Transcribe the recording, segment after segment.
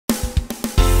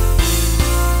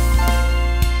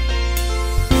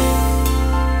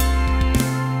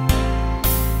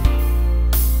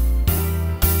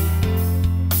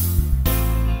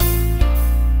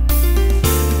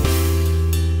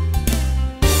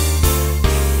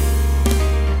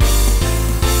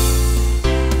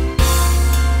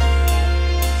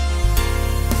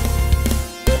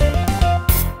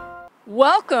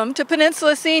Welcome to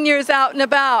Peninsula Seniors Out and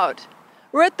About.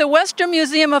 We're at the Western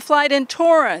Museum of Flight in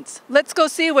Torrance. Let's go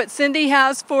see what Cindy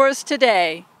has for us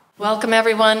today. Welcome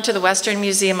everyone to the Western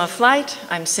Museum of Flight.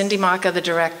 I'm Cindy Maka, the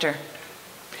director.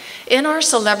 In our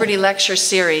celebrity lecture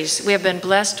series, we have been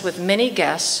blessed with many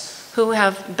guests who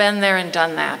have been there and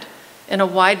done that in a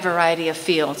wide variety of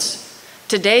fields.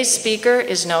 Today's speaker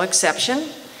is no exception.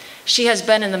 She has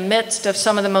been in the midst of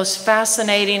some of the most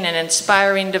fascinating and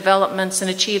inspiring developments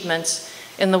and achievements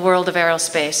in the world of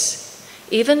aerospace.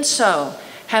 Even so,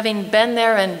 having been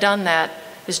there and done that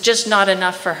is just not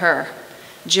enough for her.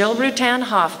 Jill Rutan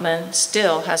Hoffman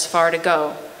still has far to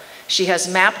go. She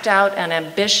has mapped out an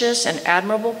ambitious and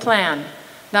admirable plan,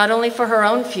 not only for her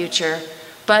own future,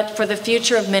 but for the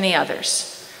future of many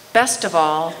others. Best of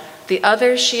all, the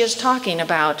others she is talking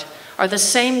about are the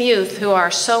same youth who are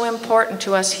so important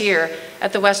to us here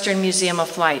at the Western Museum of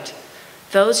Flight.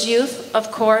 Those youth,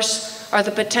 of course, are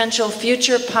the potential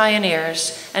future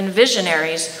pioneers and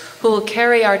visionaries who will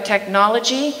carry our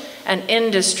technology and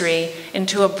industry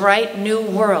into a bright new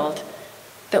world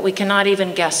that we cannot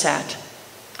even guess at.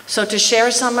 So to share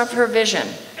some of her vision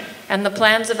and the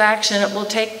plans of action it will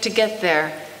take to get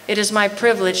there, it is my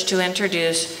privilege to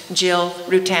introduce Jill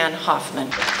Rutan Hoffman.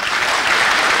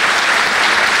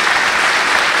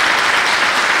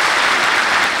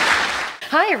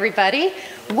 Hi, everybody.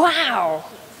 Wow.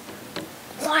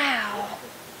 Wow.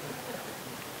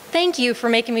 Thank you for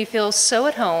making me feel so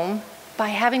at home by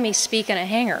having me speak in a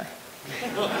hangar.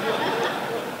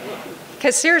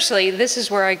 Because seriously, this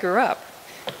is where I grew up.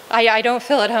 I don't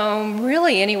feel at home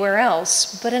really anywhere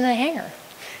else but in a hangar.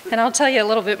 And I'll tell you a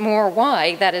little bit more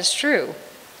why that is true.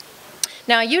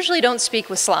 Now, I usually don't speak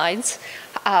with slides,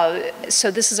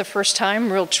 so this is a first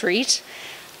time, real treat.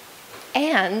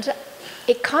 And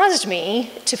it caused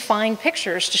me to find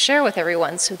pictures to share with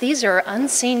everyone. So these are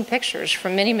unseen pictures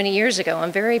from many, many years ago,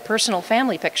 and very personal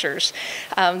family pictures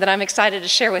that I'm excited to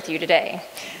share with you today.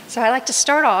 So I'd like to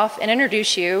start off and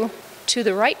introduce you to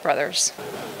the Wright brothers.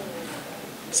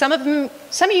 Some of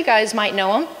you guys might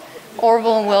know them,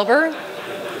 Orville and Wilbur.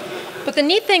 But the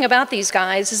neat thing about these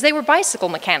guys is they were bicycle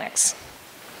mechanics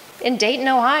in Dayton,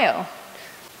 Ohio.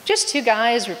 Just two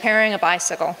guys repairing a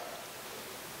bicycle,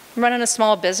 running a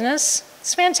small business.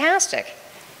 It's fantastic.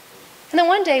 And then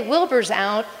one day, Wilbur's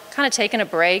out, kind of taking a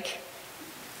break,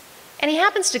 and he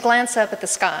happens to glance up at the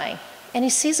sky, and he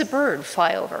sees a bird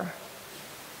fly over.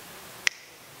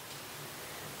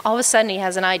 All of a sudden, he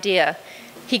has an idea.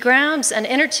 He grabs an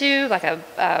inner tube, like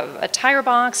a tire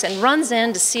box, and runs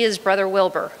in to see his brother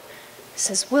Wilbur. He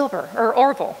says, Wilbur, or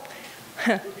Orville,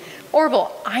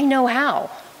 Orville, I know how.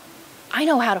 I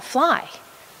know how to fly.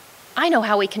 I know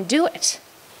how we can do it.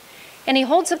 And he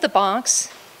holds up the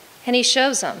box and he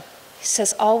shows them. He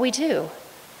says, all we do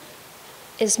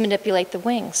is manipulate the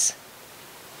wings.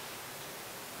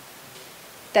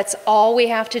 That's all we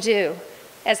have to do,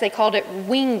 as they called it,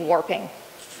 wing warping.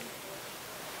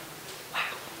 Wow.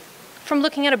 From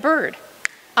looking at a bird,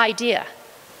 idea,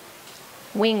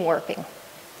 wing warping.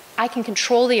 I can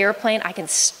control the airplane, I can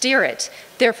steer it,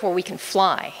 therefore we can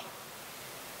fly.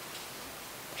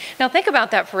 Now think about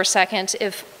that for a second.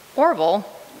 If Orville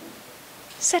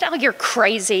said, oh, you're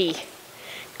crazy.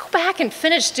 Go back and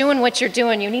finish doing what you're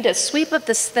doing. You need to sweep up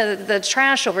the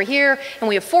trash over here, and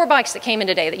we have 4 bikes that came in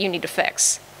today that you need to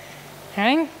fix.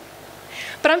 Okay?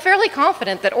 But I'm fairly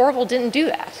confident that Orville didn't do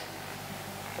that.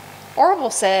 Orville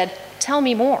said, tell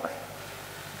me more.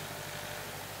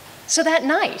 So that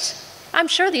night, I'm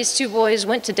sure these two boys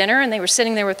went to dinner and they were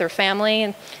sitting there with their family,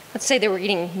 and let's say they were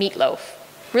eating meatloaf.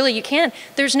 Really, you can.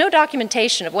 There's no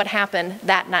documentation of what happened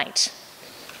that night.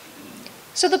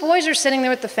 So the boys are sitting there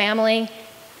with the family,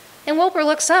 and Wilbur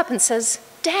looks up and says,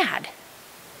 Dad,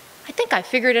 I think I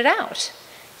figured it out.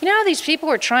 You know, these people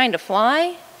are trying to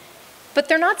fly, but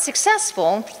they're not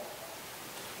successful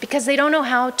because they don't know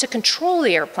how to control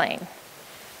the airplane.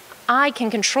 I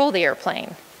can control the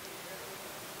airplane.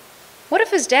 What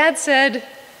if his dad said,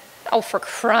 oh, for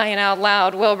crying out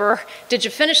loud, Wilbur, did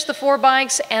you finish the 4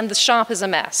 bikes and the shop is a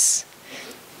mess?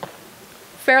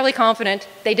 Fairly confident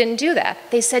they didn't do that.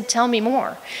 They said, tell me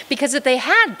more. Because if they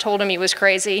had told him he was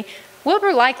crazy,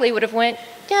 Wilbur likely would have went,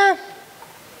 yeah,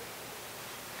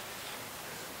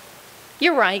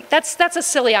 you're right, that's a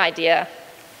silly idea.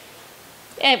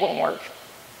 It won't work.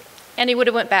 And he would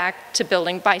have went back to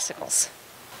building bicycles.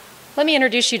 Let me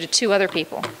introduce you to 2 other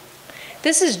people.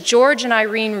 This is George and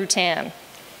Irene Rutan,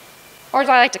 or as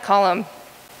I like to call them,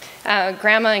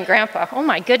 Grandma and Grandpa. Oh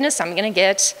my goodness, I'm gonna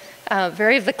get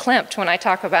very verklempt when I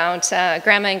talk about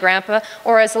Grandma and Grandpa,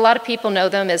 or as a lot of people know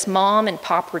them as Mom and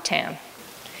Pop Rutan.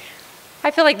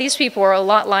 I feel like these people are a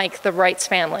lot like the Wrights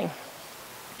family.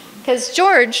 Because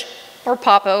George, or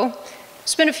Popo,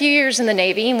 spent a few years in the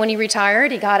Navy, and when he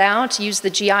retired, he got out, used the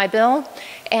GI Bill,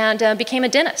 and became a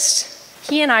dentist.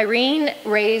 He and Irene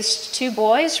raised 2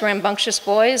 boys, rambunctious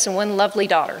boys, and 1 lovely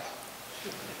daughter.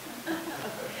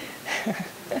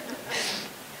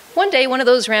 One day, one of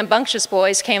those rambunctious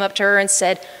boys came up to her and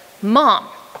said, "Mom,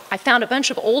 I found a bunch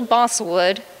of old balsa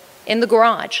wood in the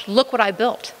garage. Look what I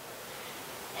built."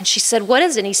 And she said, "What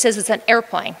is it?" And he says, "It's an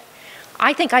airplane.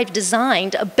 I think I've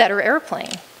designed a better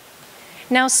airplane."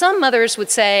 Now, some mothers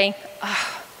would say,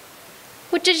 "Oh,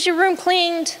 well, did your room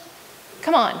cleaned?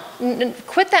 Come on,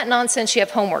 quit that nonsense, you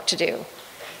have homework to do."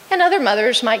 And other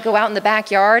mothers might go out in the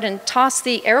backyard and toss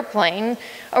the airplane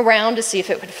around to see if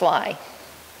it would fly.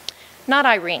 Not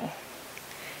Irene.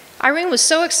 Irene was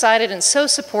so excited and so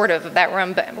supportive of that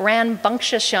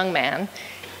rambunctious young man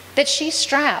that she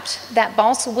strapped that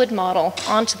balsa wood model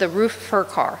onto the roof of her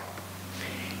car.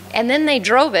 And then they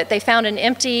drove it. They found an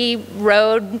empty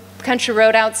road, country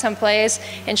road out someplace,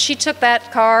 and she took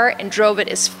that car and drove it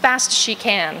as fast as she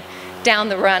can down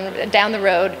the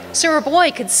road so her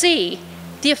boy could see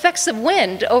the effects of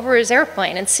wind over his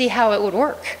airplane and see how it would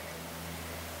work.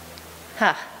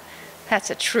 Huh, that's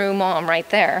a true mom right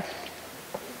there.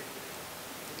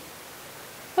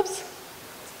 Oops.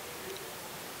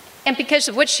 And because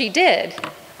of what she did,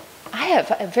 I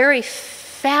have a very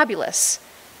fabulous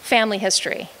family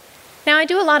history. Now, I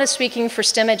do a lot of speaking for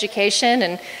STEM education,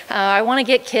 and I want to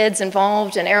get kids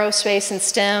involved in aerospace and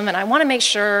STEM, and I want to make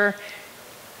sure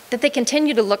that they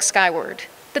continue to look skyward,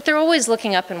 that they're always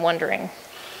looking up and wondering.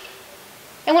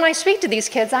 And when I speak to these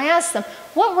kids, I ask them,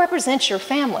 what represents your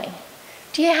family?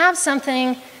 Do you have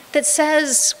something that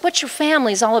says what your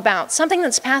family's all about, something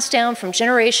that's passed down from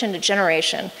generation to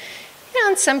generation? You know,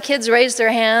 and some kids raise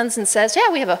their hands and says, yeah,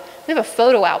 we have a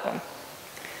photo album.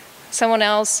 Someone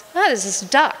else, oh, there's this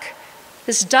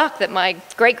duck that my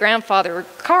great-grandfather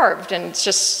carved, and it's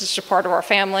just a part of our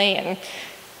family, and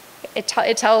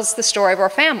it tells the story of our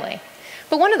family.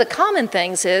 But one of the common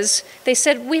things is they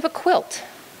said, we have a quilt.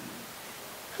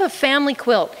 We have a family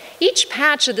quilt. Each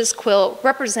patch of this quilt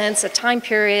represents a time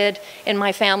period in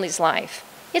my family's life.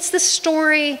 It's the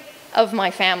story of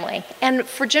my family. And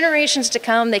for generations to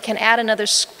come, they can add another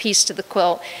piece to the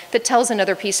quilt that tells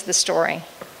another piece of the story.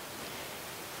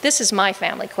 This is my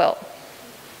family quilt.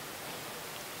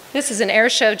 This is an air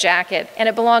show jacket, and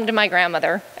it belonged to my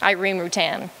grandmother, Irene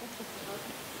Rutan.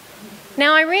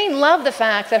 Now, Irene loved the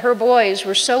fact that her boys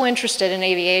were so interested in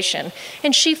aviation,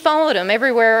 and she followed them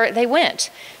everywhere they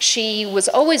went. She was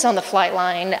always on the flight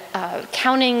line,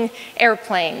 counting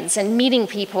airplanes and meeting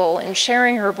people and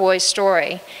sharing her boys'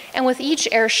 story. And with each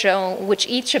air show,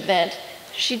 each event,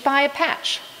 she'd buy a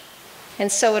patch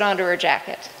and sew it onto her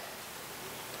jacket.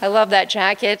 I love that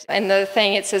jacket, and the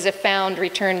thing, it says, if found,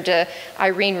 returned to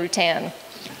Irene Rutan.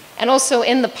 And also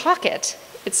in the pocket,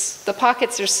 the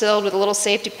pockets are sealed with a little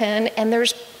safety pin, and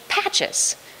there's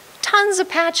patches, tons of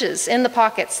patches in the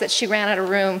pockets that she ran out of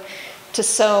room to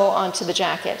sew onto the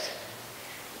jacket.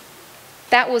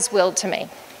 That was willed to me,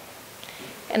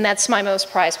 and that's my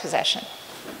most prized possession.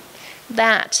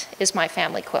 That is my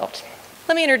family quilt.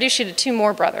 Let me introduce you to 2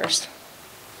 more brothers.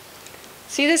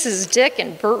 See, this is Dick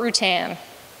and Bert Rutan,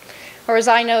 or as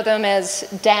I know them as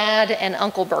Dad and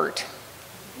Uncle Bert.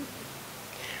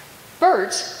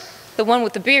 Bert, the one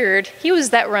with the beard, he was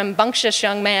that rambunctious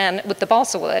young man with the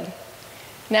balsa wood.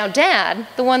 Now Dad,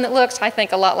 the one that looks, I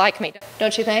think, a lot like me,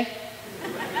 don't you think?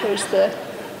 There's the,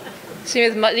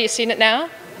 you seen it now?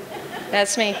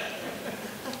 That's me.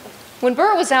 When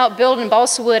Bert was out building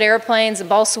balsa wood airplanes and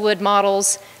balsa wood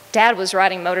models, Dad was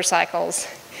riding motorcycles.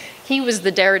 He was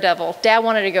the daredevil. Dad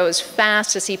wanted to go as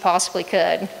fast as he possibly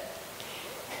could.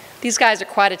 These guys are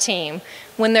quite a team.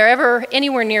 When they're ever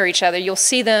anywhere near each other, you'll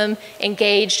see them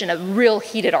engaged in a real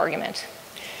heated argument.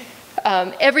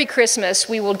 Every Christmas,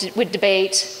 we would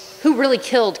debate who really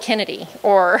killed Kennedy,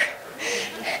 or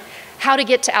how to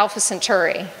get to Alpha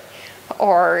Centauri,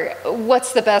 or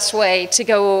what's the best way to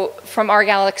go from our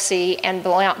galaxy and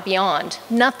beyond.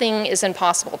 Nothing is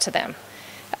impossible to them.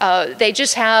 They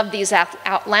just have these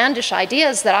outlandish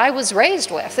ideas that I was raised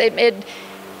with.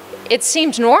 It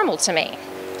seemed normal to me.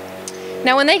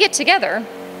 Now, when they get together,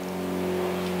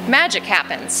 magic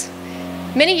happens.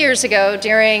 Many years ago,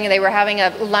 they were having a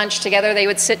lunch together, they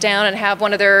would sit down and have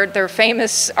one of their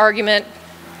famous argument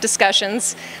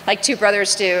discussions, like 2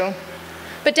 brothers do.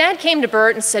 But Dad came to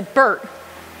Bert and said, Bert,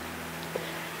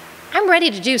 I'm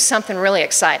ready to do something really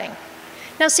exciting.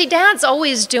 Now, see, Dad's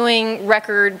always doing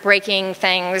record-breaking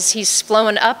things. He's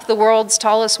flown up the world's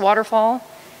tallest waterfall.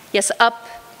 Yes, up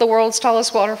the world's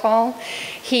tallest waterfall.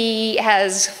 He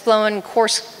has flown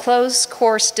close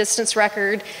course distance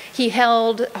record. He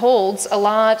holds a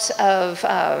lot of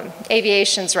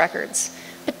aviation's records.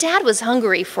 But Dad was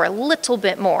hungry for a little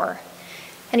bit more.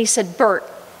 And he said, Bert,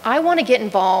 I want to get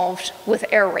involved with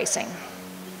air racing.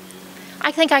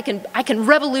 I think I can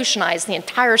revolutionize the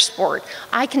entire sport.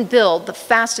 I can build the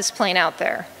fastest plane out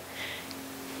there.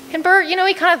 And Bert, you know,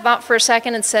 he kind of thought for a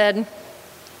second and said,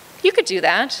 you could do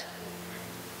that.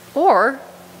 Or,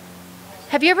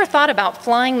 have you ever thought about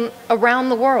flying around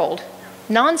the world,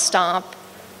 nonstop,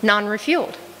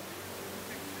 non-refueled?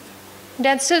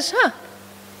 Dad says, huh.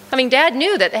 I mean, Dad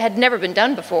knew that it had never been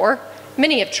done before.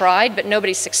 Many have tried, but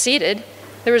nobody succeeded.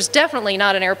 There was definitely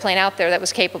not an airplane out there that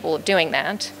was capable of doing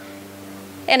that.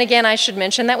 And again, I should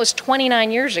mention, that was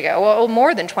 29 years ago, well,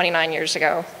 more than 29 years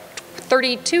ago,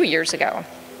 32 years ago.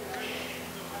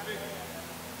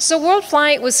 So world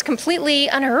flight was completely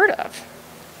unheard of.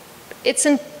 It's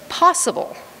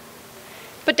impossible.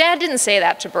 But Dad didn't say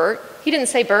that to Bert. He didn't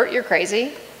say, Bert, you're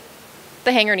crazy.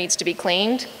 The hangar needs to be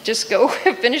cleaned. Just go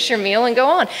finish your meal and go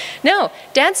on. No,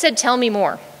 Dad said, tell me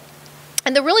more.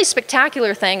 And the really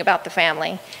spectacular thing about the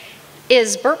family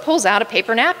is Bert pulls out a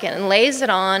paper napkin and lays it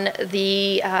on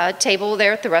the table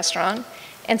there at the restaurant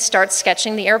and starts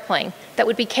sketching the airplane that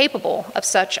would be capable of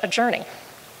such a journey.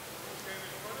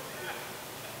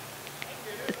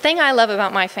 The thing I love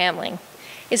about my family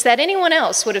is that anyone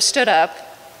else would have stood up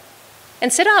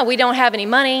and said, oh, we don't have any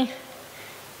money,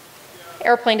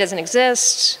 airplane doesn't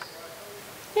exist,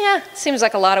 yeah, seems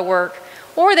like a lot of work.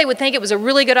 Or they would think it was a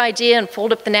really good idea and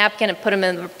fold up the napkin and put them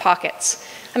in their pockets.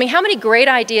 I mean, how many great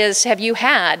ideas have you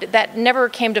had that never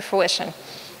came to fruition?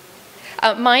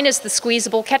 Mine is the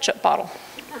squeezable ketchup bottle.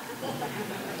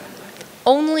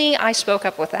 Only I spoke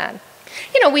up with that.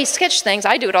 You know, we sketch things,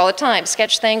 I do it all the time,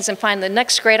 sketch things and find the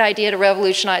next great idea to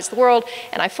revolutionize the world,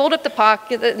 and I fold up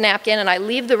the napkin and I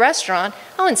leave the restaurant,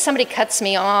 oh, and somebody cuts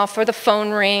me off, or the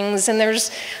phone rings, and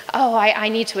there's, oh, I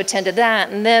need to attend to that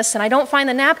and this, and I don't find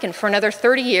the napkin for another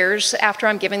 30 years after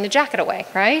I'm giving the jacket away,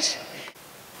 right?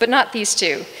 But not these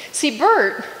two. See,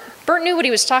 Bert knew what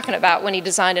he was talking about when he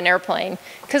designed an airplane,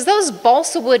 because those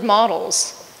balsa wood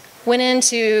models went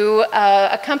into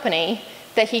a company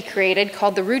that he created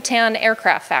called the Rutan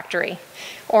Aircraft Factory,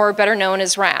 or better known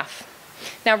as RAF.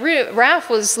 Now, RAF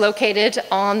was located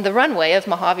on the runway of the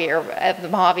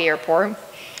Mojave Airport,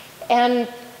 and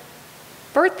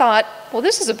Bert thought, well,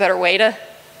 this is a better way to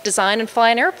design and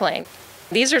fly an airplane.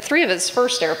 These are 3 of his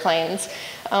first airplanes.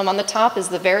 On the top is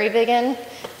the Very Biggin,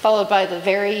 followed by the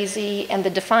Very Easy and the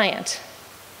Defiant.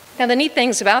 Now, the neat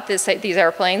things about these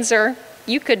airplanes are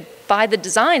you could buy the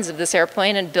designs of this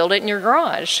airplane and build it in your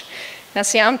garage. Now,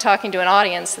 see, I'm talking to an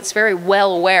audience that's very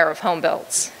well aware of home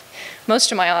builds. Most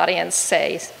of my audience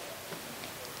say,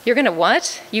 you're gonna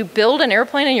what? You build an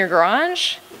airplane in your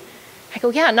garage? I go,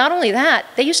 yeah, not only that,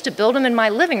 they used to build them in my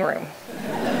living room.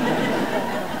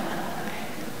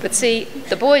 But see,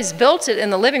 the boys built it in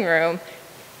the living room,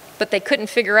 but they couldn't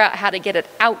figure out how to get it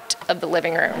out of the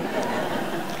living room.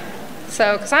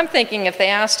 So, because I'm thinking if they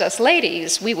asked us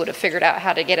ladies, we would have figured out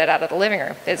how to get it out of the living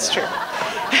room. It's true.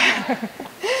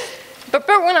 But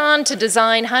Bert went on to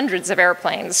design hundreds of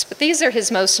airplanes, but these are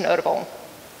his most notable.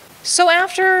 So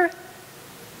after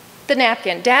the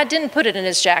napkin, Dad didn't put it in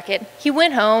his jacket. He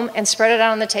went home and spread it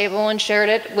out on the table and shared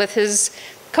it with his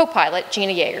co-pilot,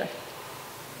 Gina Yeager.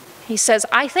 He says,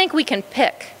 I think we can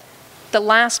pick the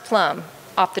last plum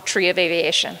off the tree of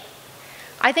aviation.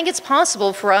 I think it's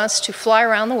possible for us to fly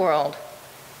around the world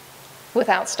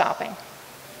without stopping.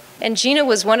 And Gina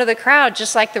was one of the crowd,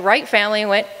 just like the Wright family, and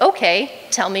went, okay,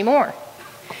 tell me more.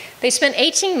 They spent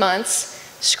 18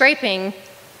 months scraping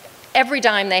every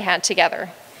dime they had together.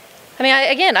 I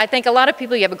mean, again, I think a lot of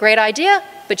people, you have a great idea,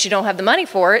 but you don't have the money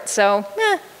for it, so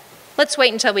let's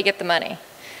wait until we get the money.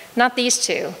 Not these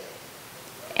two.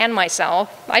 And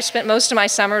myself. I spent most of my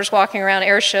summers walking around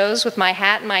air shows with my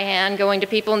hat in my hand, going to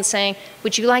people and saying,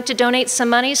 would you like to donate some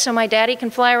money so my daddy can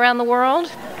fly around the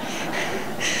world?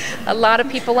 A lot of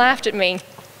people laughed at me.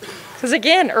 Because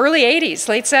again, early 80s,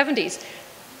 late 70s,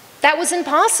 that was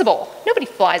impossible. Nobody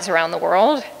flies around the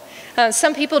world.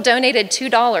 Some people donated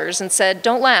 $2 and said,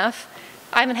 don't laugh,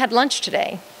 I haven't had lunch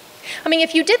today. I mean,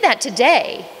 if you did that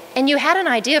today and you had an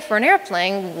idea for an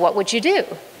airplane, what would you do?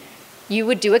 You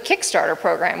would do a Kickstarter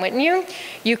program, wouldn't you?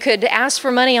 You could ask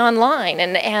for money online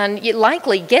and you'd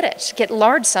likely get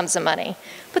large sums of money.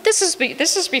 But this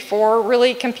is before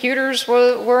really computers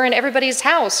were in everybody's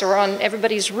house or on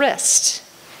everybody's wrist.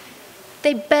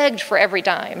 They begged for every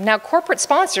dime. Now corporate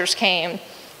sponsors came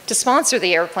to sponsor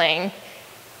the airplane,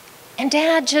 And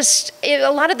Dad a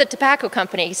lot of the tobacco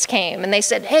companies came and they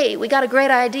said, hey, we got a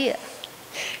great idea.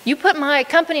 You put my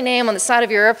company name on the side of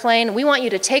your airplane, we want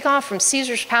you to take off from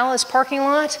Caesar's Palace parking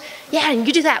lot. Yeah, and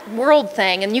you do that world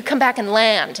thing and you come back and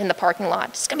land in the parking lot.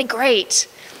 It's gonna be great.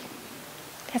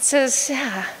 Dad says,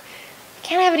 yeah, I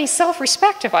can't have any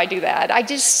self-respect if I do that.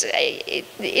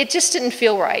 It just didn't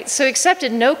feel right. So he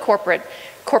accepted no corporate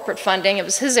funding. It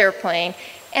was his airplane.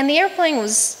 And the airplane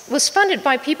was funded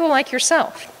by people like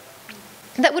yourself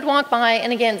that would walk by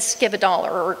and again give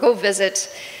 $1 or go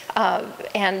visit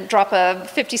and drop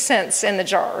 50 cents in the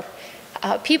jar.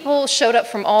 People showed up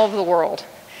from all over the world.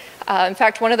 In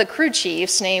fact, one of the crew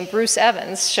chiefs named Bruce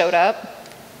Evans showed up,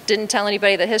 didn't tell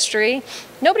anybody the history.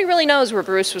 Nobody really knows where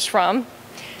Bruce was from,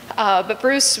 but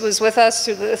Bruce was with us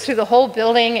through the whole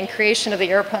building and creation of the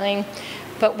airplane.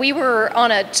 But we were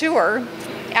on a tour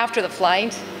after the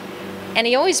flight, and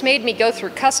he always made me go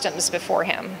through customs before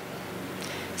him.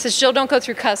 He says, Jill, don't go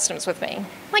through customs with me.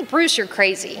 I'm like, Bruce, you're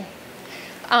crazy.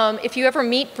 If you ever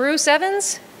meet Bruce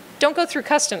Evans, don't go through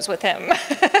customs with him.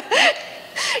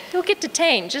 You'll get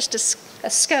detained, just a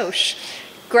skosh.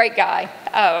 Great guy,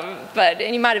 and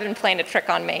he might have been playing a trick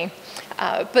on me.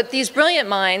 But these brilliant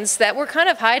minds that were kind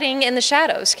of hiding in the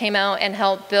shadows came out and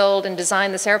helped build and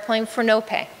design this airplane for no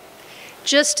pay,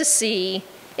 just to see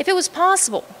if it was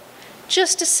possible,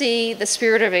 just to see the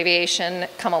spirit of aviation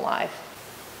come alive.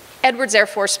 Edwards Air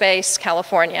Force Base,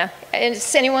 California.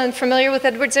 Is anyone familiar with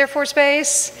Edwards Air Force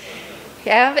Base?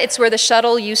 Yeah, it's where the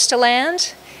shuttle used to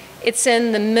land. It's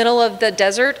in the middle of the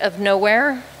desert of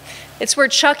nowhere. It's where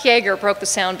Chuck Yeager broke the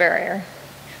sound barrier.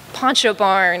 Poncho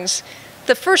Barnes.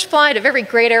 The first flight of every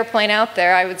great airplane out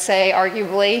there, I would say,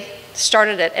 arguably,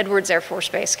 started at Edwards Air Force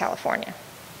Base, California.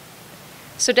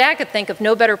 So Dad could think of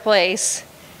no better place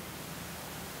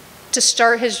to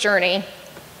start his journey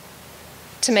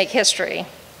to make history.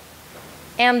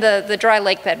 And the dry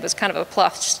lake bed was kind of a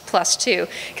plus too,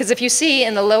 because if you see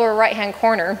in the lower right-hand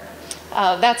corner,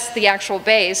 that's the actual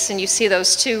base, and you see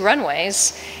those two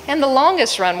runways. And the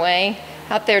longest runway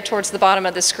out there towards the bottom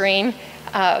of the screen,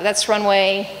 that's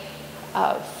runway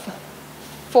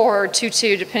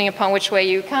 422, depending upon which way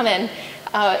you come in.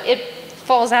 It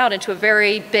falls out into a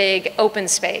very big open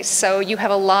space, so you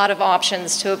have a lot of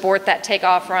options to abort that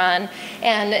takeoff run.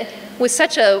 And with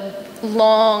such a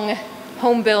long,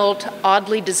 home-built,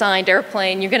 oddly designed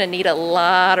airplane, you're going to need a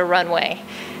lot of runway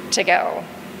to go.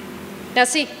 Now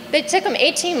see, it took them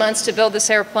 18 months to build this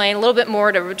airplane, a little bit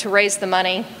more to raise the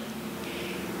money.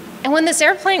 And when this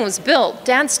airplane was built,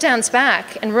 Dad stands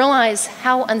back and realized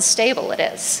how unstable it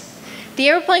is. The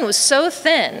airplane was so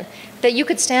thin that you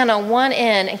could stand on one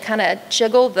end and kind of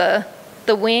jiggle the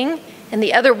wing, and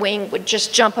the other wing would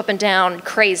just jump up and down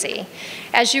crazy.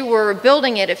 As you were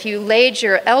building it, if you laid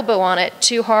your elbow on it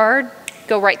too hard,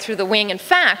 go right through the wing. In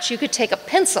fact, you could take a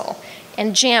pencil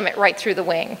and jam it right through the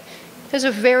wing. It was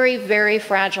a very, very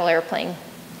fragile airplane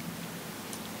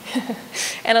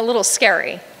and a little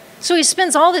scary. So he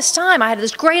spends all this time, I had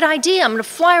this great idea, I'm gonna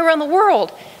fly around the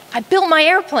world. I built my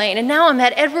airplane and now I'm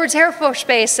at Edwards Air Force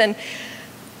Base and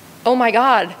oh my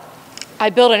God, I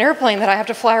built an airplane that I have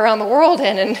to fly around the world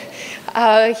in.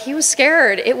 And he was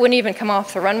scared. It wouldn't even come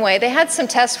off the runway. They had some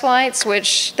test flights,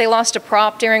 which they lost a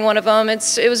prop during one of them.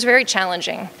 It was very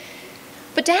challenging.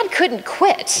 But Dad couldn't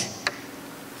quit.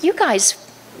 You guys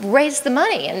raised the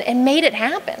money and made it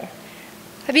happen.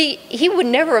 I mean, he would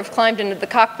never have climbed into the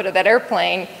cockpit of that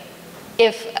airplane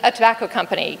if a tobacco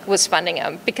company was funding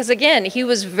him. Because again, he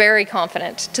was very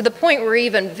confident, to the point where he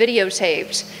even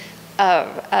videotaped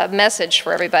a message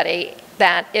for everybody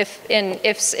that if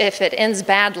it ends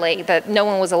badly, that no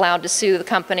one was allowed to sue the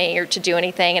company or to do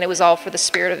anything, and it was all for the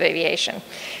spirit of aviation,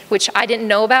 which I didn't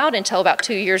know about until about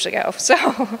 2 years ago. So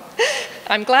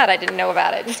I'm glad I didn't know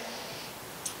about it.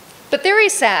 But there he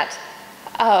sat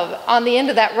on the end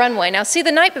of that runway. Now see,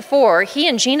 the night before, he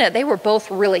and Gina, they were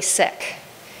both really sick.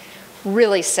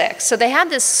 Really sick. So they had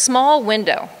this small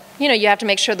window. You know, you have to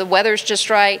make sure the weather's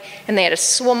just right, and they had a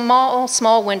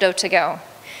small window to go.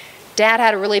 Dad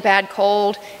had a really bad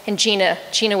cold, and Gina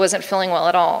wasn't feeling well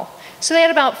at all. So they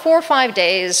had about 4 or 5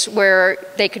 days where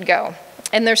they could go.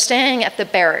 And they're staying at the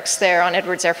barracks there on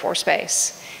Edwards Air Force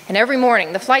Base. And every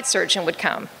morning, the flight surgeon would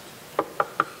come.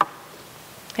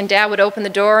 And Dad would open the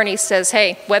door, and he says,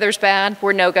 hey, weather's bad,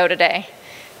 we're no-go today.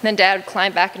 And then Dad would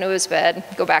climb back into his bed,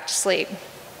 go back to sleep.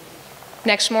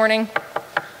 Next morning,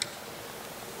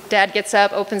 Dad gets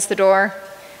up, opens the door,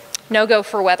 no go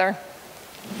for weather.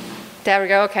 Dad would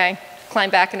go, okay, climb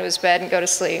back into his bed and go to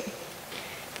sleep.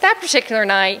 That particular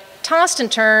night, tossed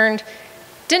and turned,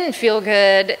 didn't feel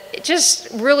good, just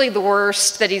really the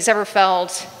worst that he's ever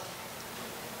felt.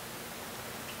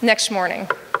 Next morning,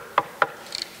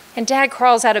 And Dad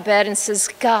crawls out of bed and says,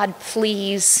 God,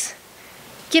 please,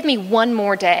 give me one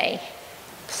more day.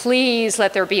 Please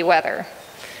let there be weather.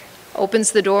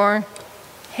 Opens the door.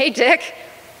 Hey, Dick,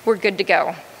 we're good to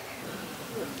go.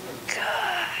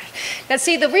 God. Now,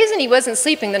 see, the reason he wasn't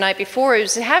sleeping the night before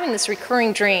is having this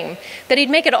recurring dream that he'd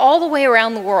make it all the way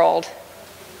around the world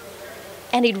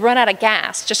and he'd run out of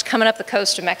gas just coming up the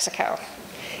coast of Mexico.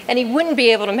 And he wouldn't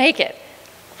be able to make it.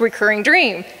 Recurring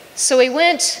dream. So he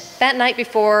went that night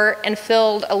before and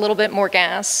filled a little bit more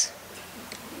gas.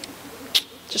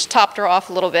 Just topped her off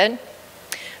a little bit.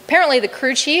 Apparently the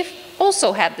crew chief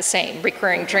also had the same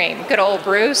recurring dream. Good old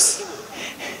Bruce.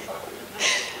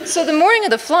 So the morning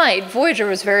of the flight, Voyager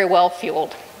was very well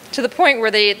fueled, to the point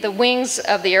where the wings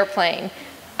of the airplane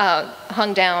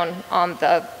hung down on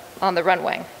the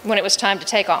runway when it was time to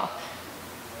take off.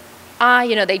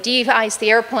 They de-iced the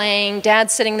airplane.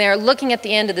 Dad's sitting there looking at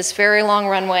the end of this very long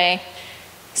runway,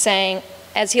 saying,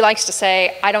 as he likes to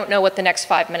say, I don't know what the next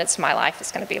 5 minutes of my life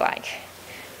is going to be like.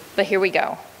 But here we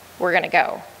go. We're going to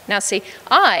go. Now see,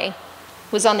 I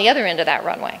was on the other end of that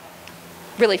runway.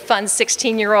 Really fun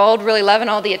 16-year-old, really loving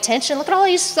all the attention. Look at all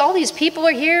these people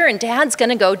are here, and Dad's going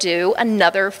to go do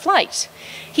another flight.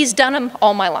 He's done them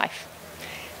all my life.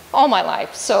 All my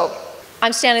life. So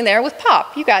I'm standing there with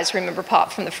Pop. You guys remember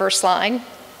Pop from the first line.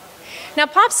 Now,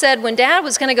 Pop said when Dad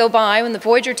was going to go by, when the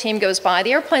Voyager team goes by,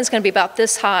 the airplane's going to be about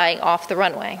this high off the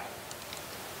runway.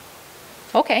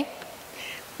 Okay.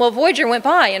 Well, Voyager went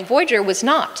by, and Voyager was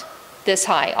not this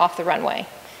high off the runway.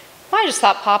 I just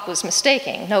thought Pop was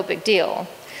mistaking, no big deal.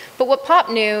 But what Pop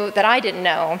knew that I didn't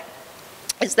know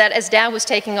is that as Dad was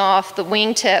taking off, the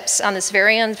wing tips on this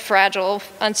very fragile,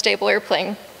 unstable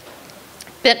airplane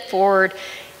bent forward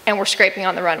and were scraping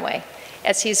on the runway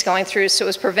as he's going through, so it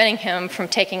was preventing him from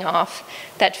taking off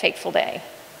that fateful day.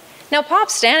 Now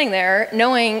Pop's standing there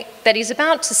knowing that he's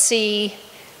about to see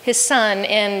his son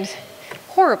end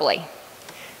horribly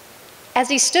as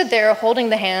he stood there holding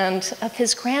the hand of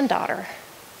his granddaughter.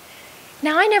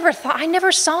 Now I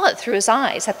never saw it through his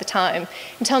eyes at the time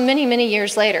until many, many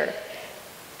years later.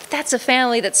 But that's a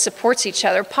family that supports each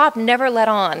other. Pop never let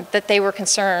on that they were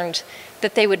concerned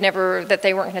that they weren't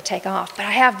going to take off. But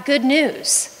I have good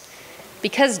news.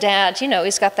 Because Dad,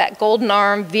 he's got that golden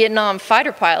arm Vietnam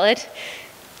fighter pilot,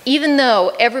 even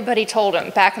though everybody told him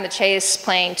back in the chase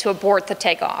plane to abort the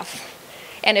takeoff.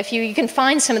 And if you can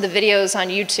find some of the videos on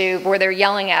YouTube where they're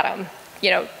yelling at him,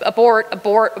 abort,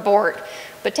 abort, abort.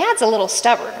 But Dad's a little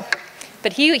stubborn.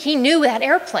 But he knew that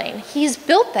airplane. He's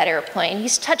built that airplane.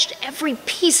 He's touched every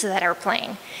piece of that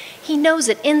airplane. He knows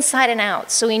it inside and out,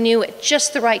 so he knew at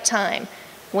just the right time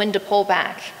when to pull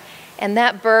back. And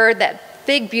that bird, that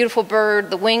big, beautiful bird,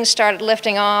 the wings started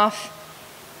lifting off,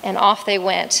 and off they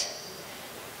went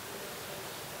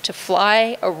to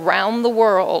fly around the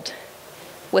world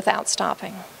without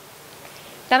stopping.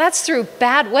 Now that's through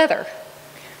bad weather,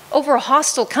 over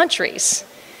hostile countries.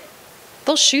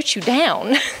 They'll shoot you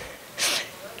down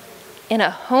in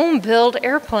a home-built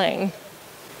airplane.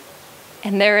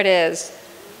 And there it is.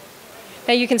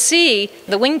 Now you can see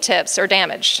the wingtips are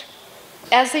damaged.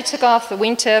 As they took off, the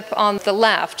wingtip on the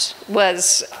left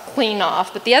was clean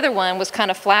off, but the other one was kind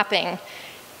of flapping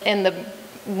in the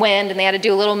wind, and they had to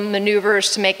do little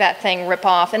maneuvers to make that thing rip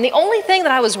off. And the only thing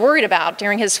that I was worried about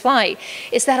during his flight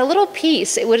is that a little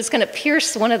piece, it was going to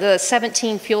pierce one of the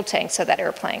 17 fuel tanks of that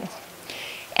airplane.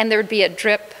 And there would be a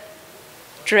drip,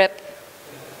 drip,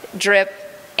 drip,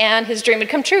 and his dream would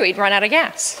come true. He'd run out of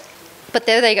gas. But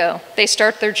there they go. They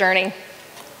start their journey.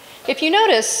 If you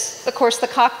notice, of course, the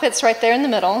cockpit's right there in the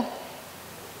middle,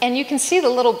 and you can see the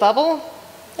little bubble,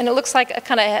 and it looks like a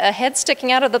kind of a head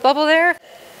sticking out of the bubble there.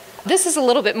 This is a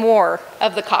little bit more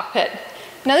of the cockpit.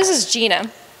 Now this is Gina.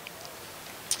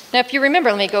 Now if you remember,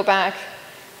 let me go back,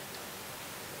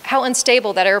 how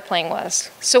unstable that airplane was.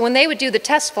 So when they would do the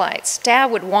test flights, Dad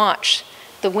would watch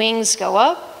the wings go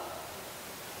up,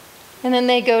 and then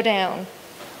they go down,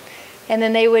 and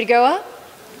then they would go up,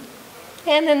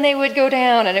 and then they would go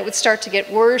down, and it would start to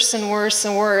get worse and worse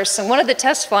and worse. And one of the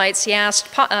test flights, he asked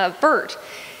Bert,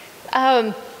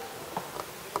 how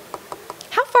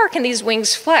far can these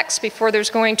wings flex before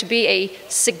there's going to be a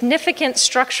significant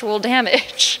structural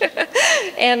damage?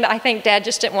 And I think Dad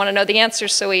just didn't want to know the answer,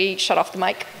 so he shut off the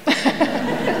mic.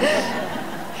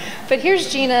 But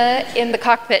here's Gina in the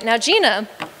cockpit. Now Gina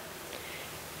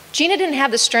didn't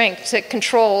have the strength to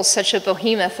control such a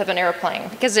behemoth of an airplane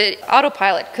because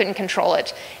autopilot couldn't control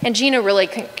it. And Gina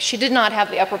she did not have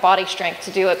the upper body strength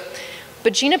to do it.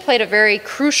 But Gina played a very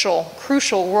crucial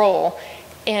role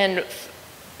in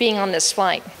being on this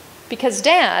flight. Because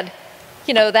Dad,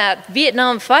 you know, that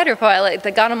Vietnam fighter pilot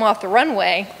that got him off the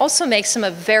runway also makes him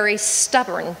a very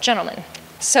stubborn gentleman.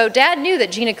 So Dad knew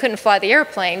that Gina couldn't fly the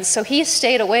airplane, so he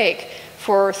stayed awake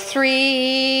for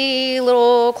close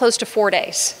to 4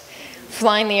 days,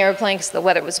 flying the airplane because the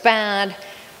weather was bad.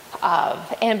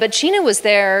 But Gina was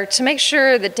there to make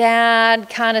sure that Dad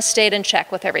kind of stayed in check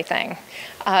with everything.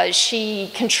 She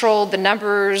controlled the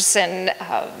numbers, and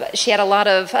she had a lot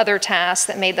of other tasks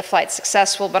that made the flight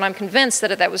successful, but I'm convinced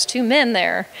that if that was 2 men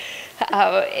there,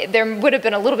 there would have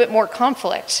been a little bit more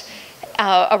conflict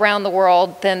around the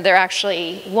world than there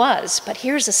actually was. But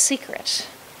here's a secret.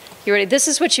 You ready? This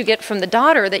is what you get from the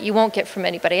daughter that you won't get from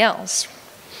anybody else.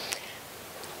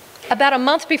 About a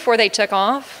month before they took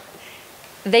off,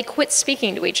 they quit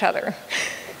speaking to each other.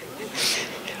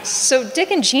 So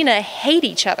Dick and Gina hate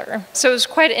each other. So it was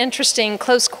quite interesting,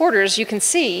 close quarters. You can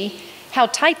see how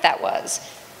tight that was.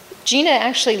 Gina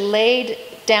actually laid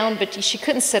down, but she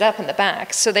couldn't sit up in the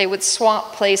back, so they would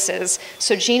swap places.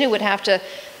 So Gina would have to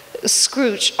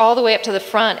scooch all the way up to the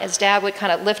front as Dad would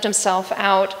kind of lift himself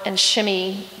out and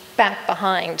shimmy back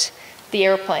behind the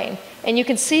airplane. And you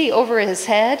can see over his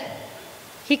head,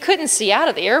 he couldn't see out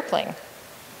of the airplane.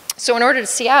 So in order to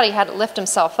see out, he had to lift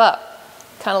himself up,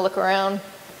 kind of look around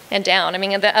and down. I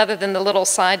mean, other than the little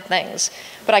side things.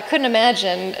 But I couldn't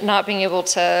imagine not being able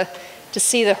to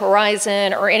see the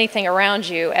horizon or anything around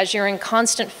you as you're in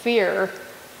constant fear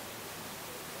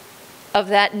of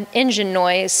that engine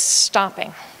noise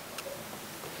stopping.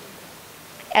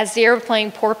 As the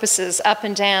airplane porpoises up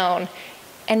and down,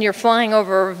 and you're flying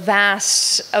over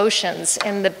vast oceans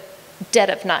in the dead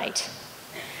of night.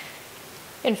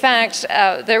 In fact,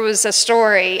 there was a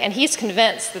story, and he's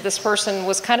convinced that this person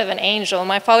was kind of an angel.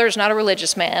 My father's not a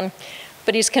religious man,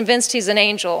 but he's convinced he's an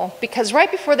angel because right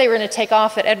before they were going to take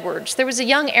off at Edwards, there was a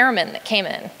young airman that came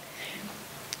in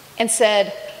and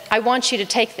said, "I want you to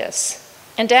take this."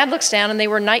 And Dad looks down, and they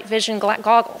were night vision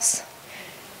goggles.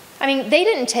 I mean, they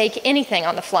didn't take anything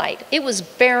on the flight. It was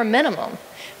bare minimum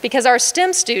because our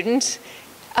STEM student,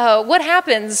 what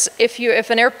happens if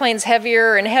an airplane's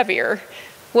heavier and heavier?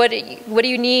 What do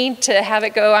you need to have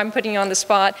it go? I'm putting you on the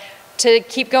spot. To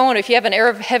keep going, if you have an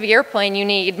heavy airplane, you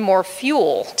need more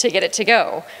fuel to get it to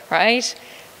go, right?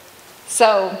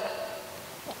 So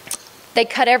they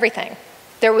cut everything.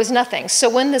 There was nothing. So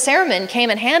when this airman came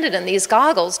and handed him these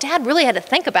goggles, Dad really had to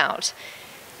think about,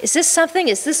 is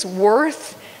this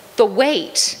worth the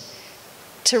weight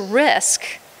to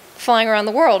risk flying around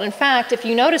the world? In fact, if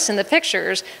you notice in the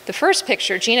pictures, the first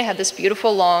picture, Gina had this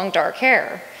beautiful long dark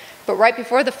hair. But right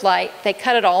before the flight, they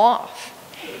cut it all off.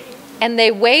 And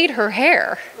they weighed her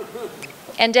hair.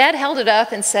 And Dad held it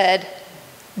up and said,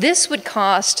 this would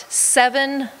cost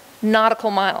 7 nautical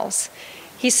miles.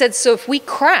 He said, so if we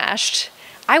crashed,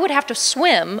 I would have to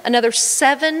swim another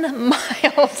 7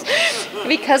 miles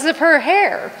because of her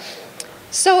hair.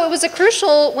 So it was a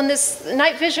crucial, when this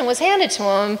night vision was handed to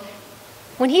him,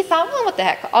 when he thought, well, what the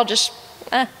heck, I'll just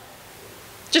a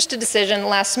decision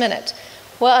last minute.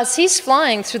 Well, as he's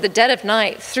flying through the dead of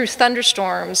night, through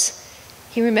thunderstorms,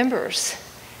 he remembers,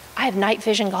 I have night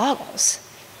vision goggles.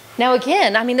 Now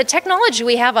again, I mean, the technology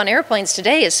we have on airplanes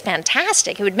today is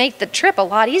fantastic. It would make the trip a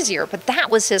lot easier, but that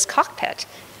was his cockpit.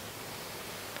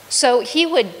 So he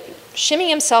would shimmy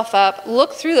himself up,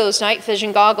 look through those night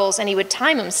vision goggles, and he would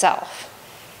time himself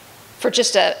for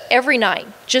just every night,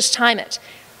 just time it,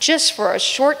 just for a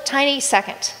short, tiny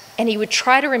second. And he would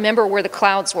try to remember where the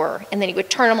clouds were, and then he would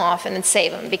turn them off and then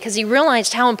save them because he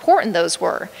realized how important those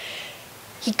were.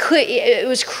 It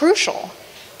was crucial,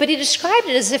 but he described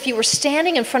it as if you were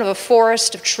standing in front of a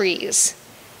forest of trees.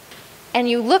 And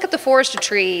you look at the forest of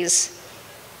trees,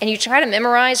 and you try to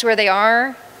memorize where they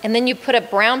are, and then you put a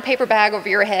brown paper bag over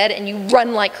your head, and you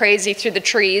run like crazy through the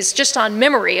trees just on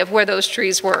memory of where those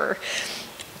trees were.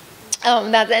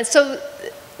 So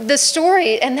the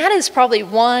story, and that is probably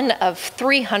one of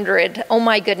 300, oh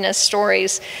my goodness,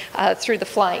 stories through the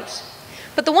flight.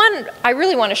 But the one I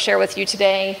really want to share with you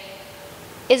today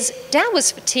is Dad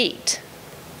was fatigued.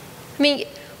 I mean,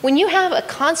 when you have a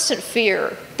constant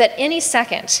fear that any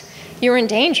second you're in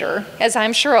danger, as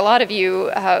I'm sure a lot of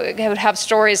you would have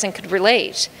stories and could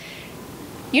relate,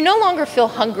 you no longer feel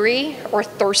hungry or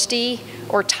thirsty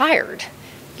or tired.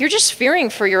 You're just fearing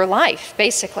for your life,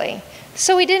 basically.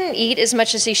 So he didn't eat as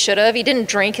much as he should have. He didn't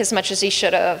drink as much as he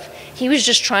should have. He was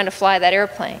just trying to fly that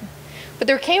airplane. But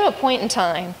there came a point in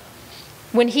time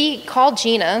when he called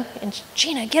Gina, and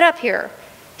Gina, get up here.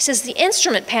 He says, the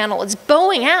instrument panel is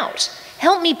bowing out.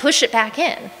 Help me push it back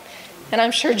in. And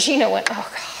I'm sure Gina went,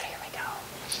 oh God, here we go.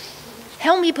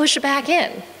 Help me push it back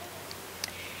in.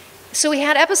 So we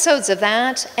had episodes of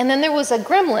that, and then there was a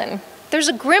gremlin There's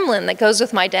a gremlin that goes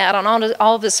with my dad on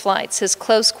all of his flights, his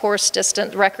close course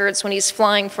distance records when he's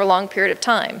flying for a long period of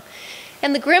time.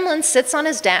 And the gremlin sits on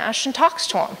his dash and talks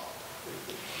to him.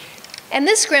 And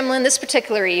this gremlin, this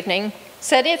particular evening,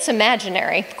 said it's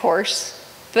imaginary, of course,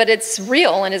 but it's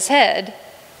real in his head.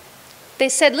 They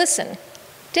said, listen,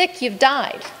 Dick, you've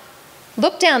died.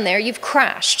 Look down there, you've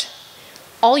crashed.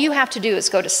 All you have to do is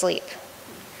go to sleep.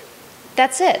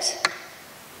 That's it.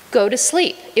 Go to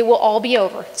sleep. It will all be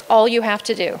over. It's all you have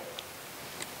to do.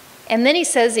 And then he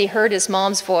says he heard his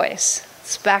mom's voice.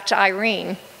 It's back to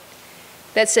Irene.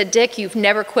 That said, Dick, you've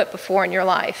never quit before in your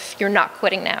life. You're not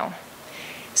quitting now.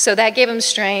 So that gave him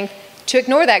strength to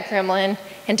ignore that gremlin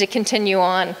and to continue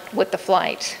on with the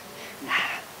flight.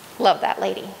 Love that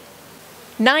lady.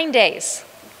 9 days.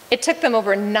 It took them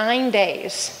over 9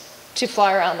 days to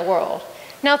fly around the world.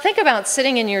 Now think about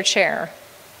sitting in your chair.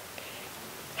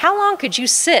 How long could you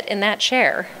sit in that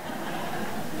chair?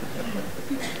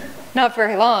 Not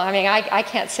very long. I mean, I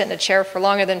can't sit in a chair for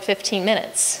longer than 15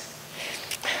 minutes.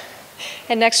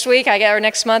 And next week, or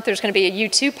next month, there's going to be a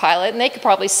U-2 pilot, and they could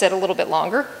probably sit a little bit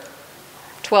longer.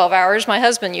 12 hours. My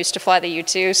husband used to fly the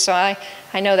U-2, so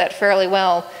I know that fairly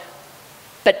well.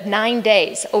 But 9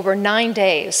 days, over 9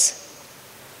 days,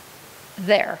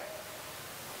 there.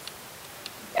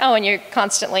 Oh, and you're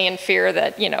constantly in fear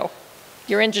that, you know,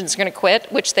 your engine's going to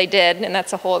quit, which they did, and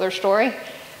that's a whole other story.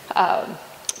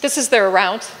 This is their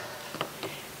route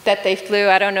that they flew.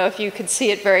 I don't know if you could see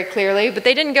it very clearly, but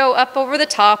they didn't go up over the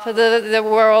top of the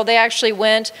world. They actually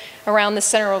went around the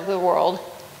center of the world,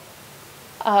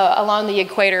 along the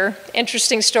equator.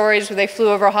 Interesting stories where they flew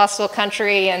over a hostile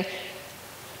country, and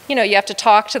you know, you have to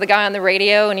talk to the guy on the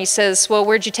radio, and he says, well,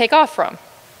 where'd you take off from?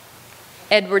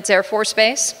 Edwards Air Force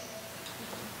Base.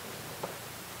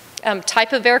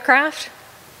 Type of aircraft?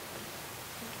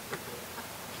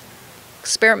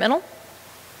 Experimental?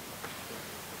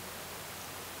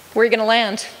 Where are you going to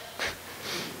land?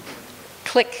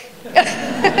 Click.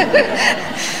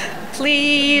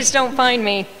 Please don't find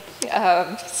me.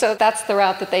 So that's the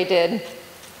route that they did.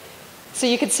 So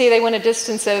you can see they went a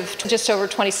distance of just over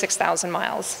 26,000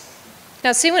 miles.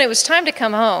 Now see, when it was time to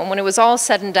come home, when it was all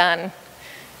said and done,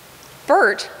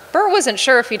 Bert wasn't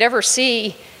sure if he'd ever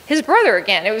see his brother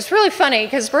again. It was really funny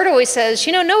because Bert always says,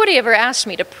 you know, nobody ever asked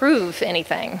me to prove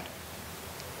anything,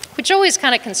 which always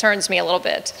kind of concerns me a little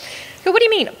bit. I go, what do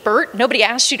you mean, Bert? Nobody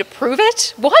asked you to prove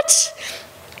it? What?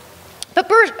 But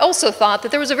Bert also thought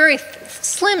that there was a very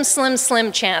slim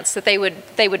chance that they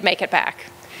would make it back.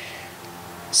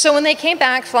 So when they came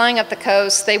back flying up the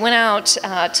coast, they went out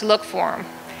to look for him.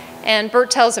 And Bert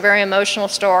tells a very emotional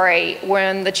story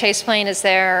when the chase plane is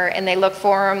there and they look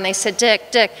for him. They said,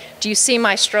 Dick, do you see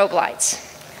my strobe lights?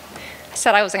 I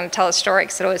said I was going to tell a story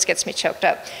because it always gets me choked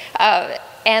up.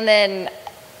 And then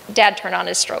Dad turned on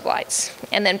his strobe lights.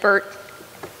 And then Bert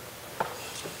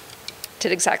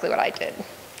did exactly what I did.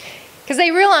 Because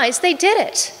they realized they did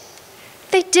it.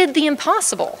 They did the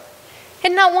impossible.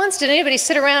 And not once did anybody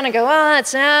sit around and go,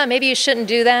 maybe you shouldn't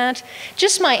do that.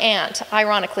 Just my aunt,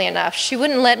 ironically enough, she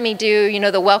wouldn't let me do, you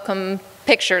know, the welcome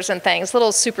pictures and things, a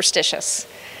little superstitious.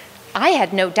 I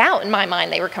had no doubt in my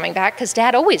mind they were coming back because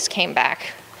Dad always came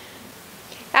back.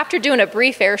 After doing a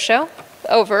brief air show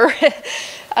over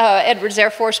Edwards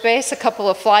Air Force Base, a couple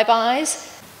of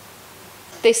flybys,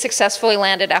 they successfully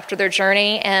landed after their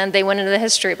journey and they went into the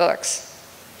history books.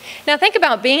 Now think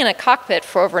about being in a cockpit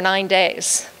for over 9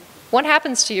 days. What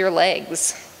happens to your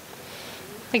legs?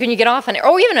 Like when you get off on it,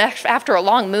 or even after a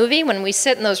long movie, when we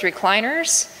sit in those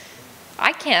recliners,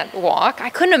 I can't walk. I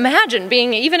couldn't imagine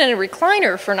being even in a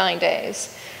recliner for 9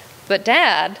 days. But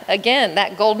Dad, again,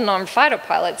 that golden armed fighter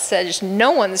pilot says,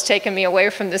 no one's taken me away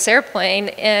from this airplane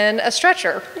in a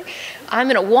stretcher. I'm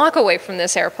gonna walk away from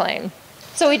this airplane.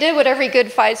 So he did what every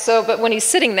good fight, but when he's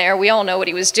sitting there, we all know what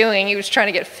he was doing. He was trying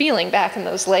to get feeling back in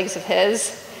those legs of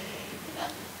his.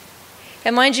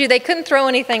 And mind you, they couldn't throw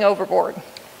anything overboard,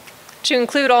 to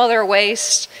include all their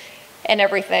waste and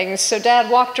everything. So Dad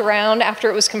walked around after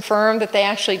it was confirmed that they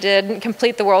actually did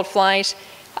complete the world flight,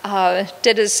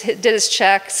 did his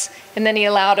checks, and then he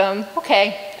allowed them,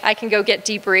 okay, I can go get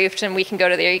debriefed and we can go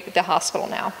to the hospital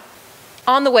now.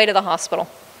 On the way to the hospital,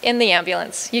 in the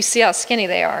ambulance, you see how skinny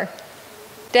they are.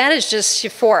 Dad is just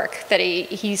euphoric that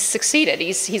he's succeeded,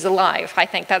 he's alive. I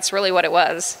think that's really what it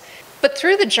was. But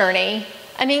through the journey,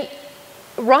 I mean,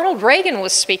 Ronald Reagan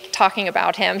was talking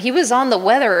about him. He was on the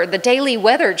weather, the daily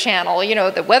weather channel. You know,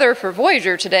 the weather for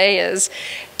Voyager today is,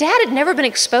 Dad had never been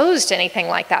exposed to anything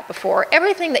like that before.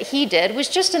 Everything that he did was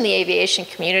just in the aviation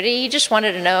community. He just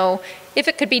wanted to know if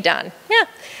it could be done. Yeah,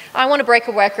 I want to break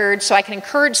a record so I can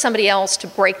encourage somebody else to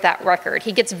break that record.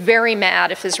 He gets very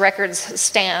mad if his records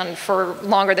stand for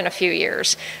longer than a few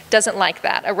years. Doesn't like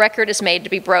that. A record is made to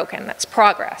be broken. That's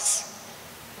progress.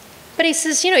 But he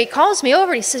says, he calls me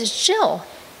over and he says, Jill,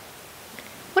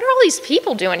 what are all these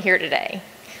people doing here today?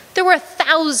 There were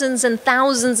thousands and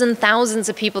thousands and thousands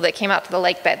of people that came out to the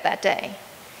lake bed that day.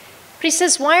 But he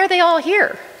says, why are they all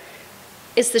here?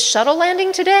 Is the shuttle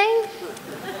landing today?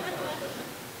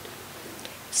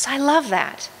 So I love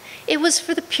that. It was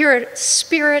for the pure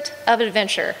spirit of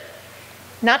adventure,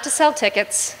 not to sell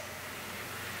tickets.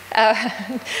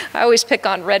 I always pick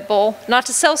on Red Bull, not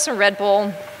to sell some Red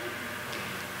Bull,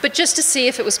 but just to see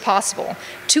if it was possible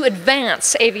to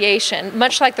advance aviation,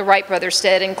 much like the Wright brothers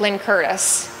did and Glenn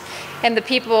Curtiss and the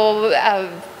people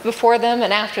before them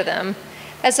and after them,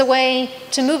 as a way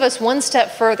to move us one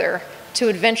step further to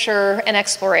adventure and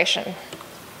exploration.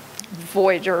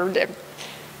 Voyager,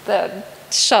 the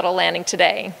shuttle landing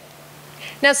today.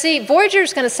 Now see, Voyager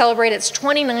is going to celebrate its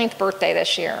 29th birthday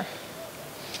this year.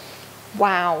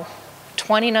 Wow,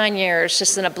 29 years,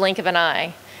 just in a blink of an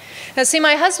eye. Now see,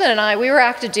 my husband and I, we were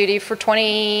active duty for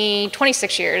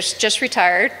 26 years, just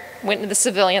retired, went into the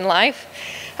civilian life,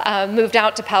 moved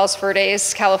out to Palos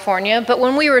Verdes, California. But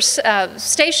when we were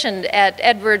stationed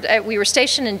at we were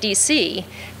stationed in DC,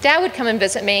 Dad would come and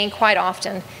visit me quite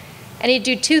often, and he'd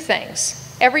do two things.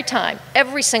 Every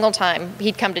single time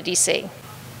he'd come to DC.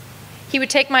 He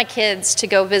would take my kids to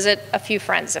go visit a few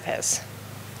friends of his.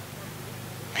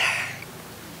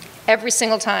 Every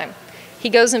single time. He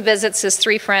goes and visits his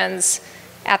 3 friends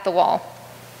at the wall.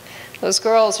 Those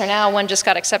girls are now, one just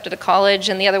got accepted to college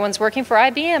and the other one's working for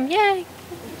IBM, yay.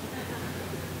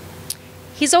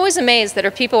 He's always amazed that there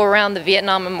are people around the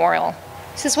Vietnam Memorial.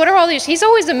 He says, what are all these? He's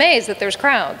always amazed that there's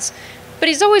crowds, but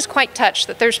he's always quite touched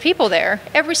that there's people there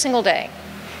every single day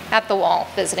at the wall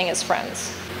visiting his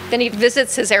friends. Then he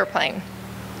visits his airplane,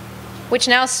 which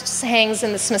now hangs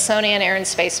in the Smithsonian Air and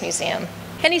Space Museum.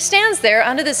 And he stands there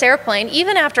under this airplane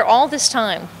even after all this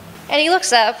time. And he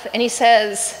looks up and he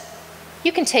says,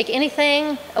 you can take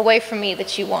anything away from me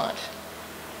that you want,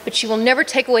 but you will never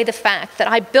take away the fact that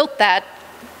I built that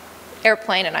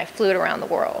airplane and I flew it around the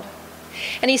world.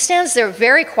 And he stands there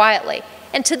very quietly.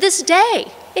 And to this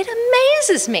day, it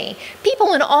amazes me.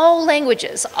 People in all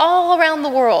languages, all around the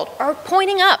world, are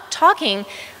pointing up, talking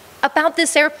about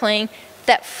this airplane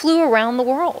that flew around the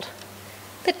world.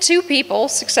 That 2 people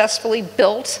successfully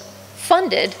built,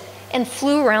 funded, and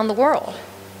flew around the world.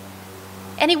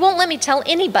 And he won't let me tell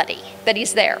anybody that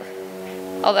he's there,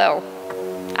 although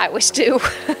I always do.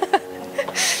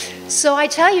 So I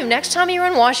tell you, next time you're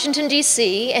in Washington,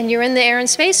 D.C., and you're in the Air and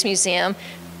Space Museum,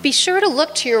 be sure to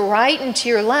look to your right and to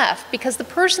your left, because the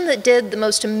person that did the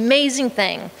most amazing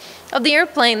thing of the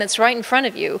airplane that's right in front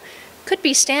of you could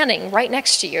be standing right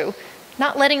next to you,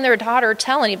 not letting their daughter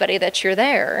tell anybody that you're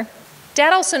there.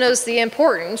 Dad also knows the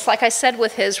importance, like I said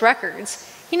with his records,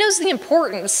 he knows the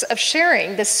importance of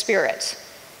sharing this spirit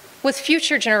with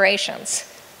future generations.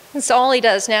 That's all he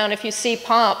does now, and if you see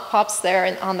Pop's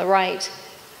there on the right,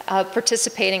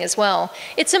 participating as well.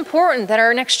 It's important that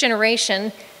our next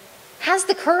generation has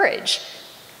the courage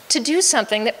to do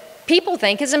something that people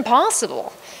think is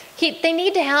impossible. They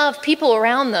need to have people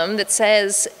around them that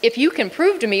says, if you can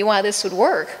prove to me why this would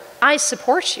work, I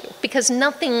support you, because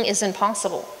nothing is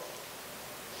impossible.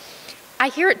 I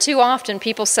hear it too often,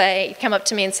 people come up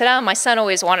to me and say, oh, my son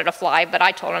always wanted to fly, but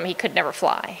I told him he could never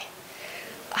fly.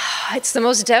 It's the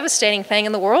most devastating thing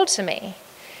in the world to me.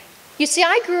 You see,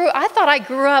 I thought I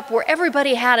grew up where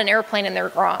everybody had an airplane in their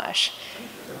garage.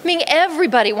 I mean,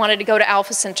 everybody wanted to go to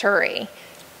Alpha Centauri.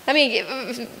 I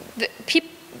mean,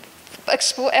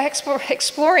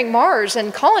 exploring Mars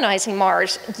and colonizing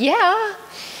Mars, yeah.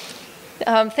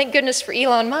 Thank goodness for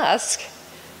Elon Musk.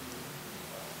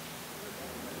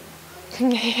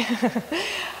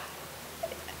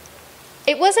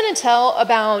 It wasn't until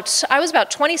I was about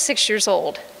 26 years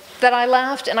old that I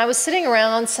left, and I was sitting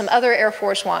around some other Air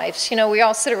Force wives. You know, we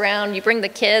all sit around, you bring the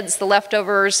kids, the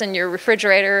leftovers in your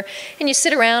refrigerator, and you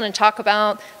sit around and talk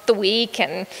about the week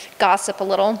and gossip a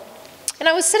little. And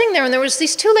I was sitting there, and there was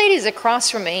these 2 ladies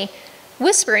across from me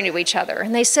whispering to each other,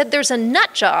 and they said, there's a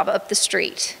nut job up the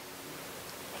street.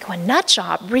 I go, a nut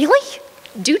job? Really?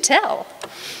 Do tell.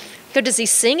 I go, does he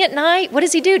sing at night? What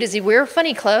does he do? Does he wear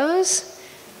funny clothes?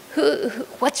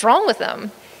 What's wrong with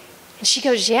him? And she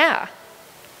goes, yeah.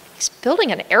 He's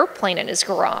building an airplane in his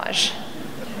garage.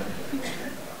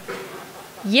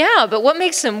 Yeah, but what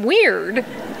makes him weird?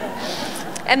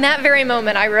 And that very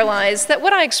moment I realized that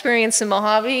what I experienced in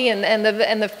Mojave and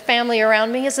the family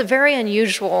around me is a very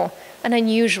unusual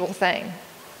thing.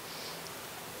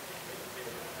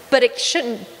 But it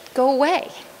shouldn't go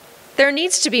away. There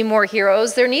needs to be more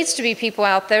heroes. There needs to be people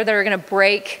out there that are going to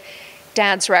break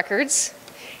Dad's records.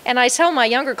 And I tell my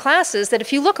younger classes that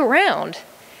if you look around,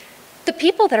 the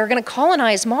people that are going to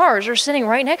colonize Mars are sitting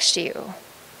right next to you.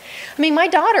 I mean, my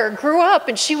daughter grew up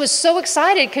and she was so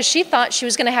excited because she thought she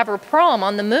was going to have her prom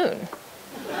on the moon.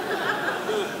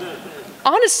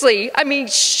 Honestly, I mean,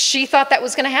 she thought that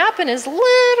was going to happen, is a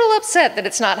little upset that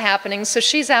it's not happening, so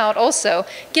she's out also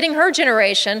getting her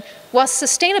generation. While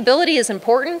sustainability is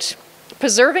important,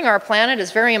 preserving our planet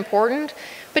is very important,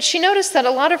 but she noticed that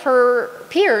a lot of her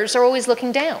peers are always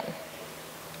looking down.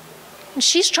 And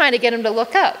she's trying to get them to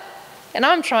look up, and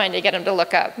I'm trying to get them to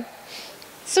look up.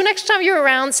 So next time you're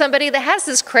around somebody that has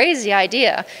this crazy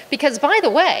idea, because by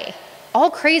the way, all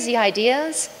crazy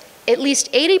ideas, at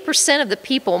least 80% of the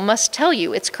people must tell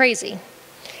you it's crazy.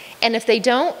 And if they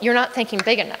don't, you're not thinking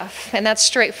big enough, and that's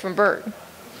straight from Bert.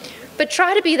 But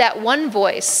try to be that one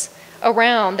voice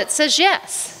around that says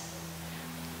yes.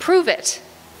 Prove it.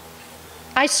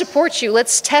 I support you.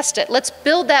 Let's test it. Let's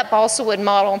build that balsa wood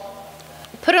model,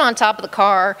 put it on top of the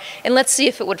car, and let's see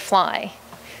if it would fly.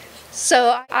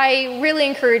 So I really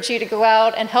encourage you to go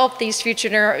out and help these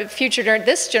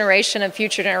this generation and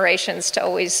future generations to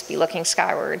always be looking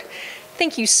skyward.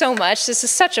 Thank you so much. This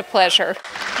is such a pleasure.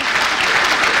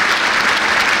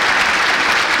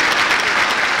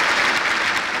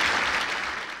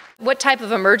 What type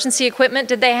of emergency equipment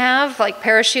did they have, like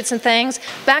parachutes and things?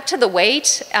 Back to the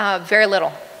weight, very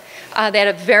little. They had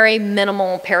a very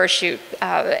minimal parachute,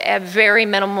 very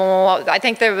minimal. I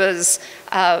think there was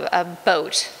a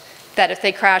boat that if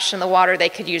they crashed in the water, they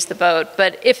could use the boat.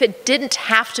 But if it didn't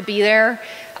have to be there,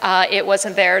 it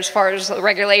wasn't there as far as the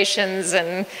regulations.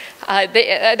 And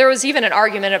there was even an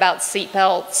argument about seat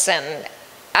belts. And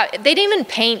they didn't even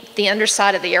paint the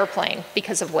underside of the airplane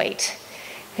because of weight.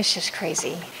 It's just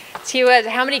crazy. See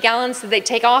how many gallons did they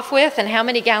take off with and how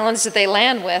many gallons did they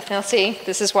land with? Now see,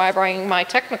 this is why I bring my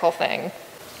technical thing.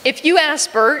 If you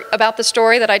ask Bert about the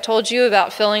story that I told you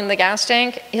about filling the gas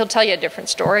tank, he'll tell you a different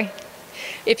story.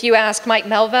 If you ask Mike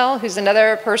Melville, who's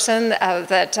another person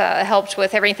that helped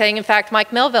with everything, in fact,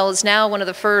 Mike Melville is now one of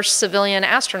the first civilian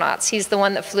astronauts. He's the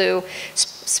one that flew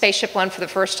Spaceship One for the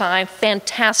first time.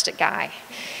 Fantastic guy.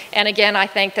 And again, I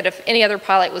think that if any other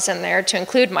pilot was in there, to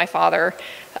include my father,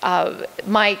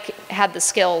 Mike had the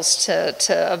skills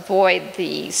to avoid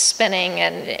the spinning.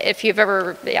 And if you've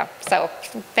ever, yeah, so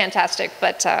fantastic.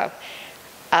 But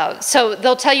so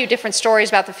they'll tell you different stories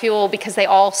about the fuel because they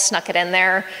all snuck it in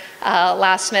there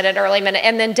last minute, early minute.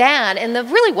 And then Dad, and the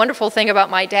really wonderful thing about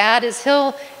my dad is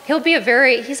he'll be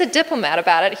he's a diplomat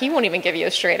about it. He won't even give you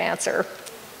a straight answer.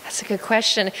 That's a good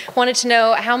question. Wanted to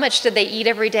know how much did they eat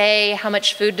every day? How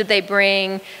much food did they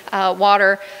bring?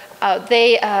 Water.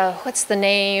 What's the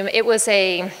name? It was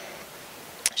a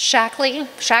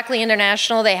Shackley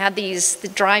International. They had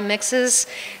the dry mixes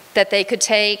that they could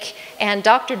take. And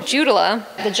Dr. Judula,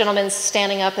 the gentleman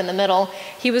standing up in the middle,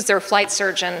 he was their flight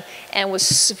surgeon and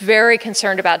was very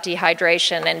concerned about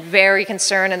dehydration and very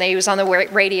concerned, and he was on the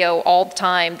radio all the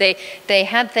time. They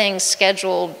had things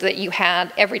scheduled that you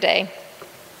had every day.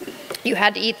 You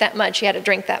had to eat that much, you had to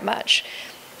drink that much.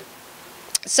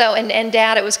 So, and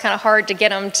Dad, it was kind of hard to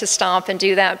get him to stop and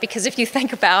do that, because if you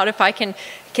think about, if I can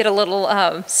get a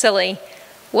little silly,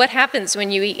 what happens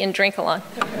when you eat and drink a lot?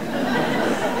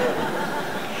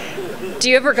 Do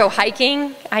you ever go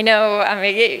hiking? I know, I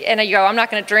mean, and you go, I'm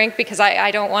not going to drink because I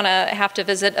don't want to have to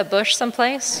visit a bush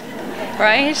someplace,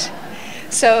 right?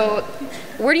 So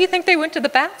where do you think they went to the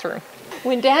bathroom?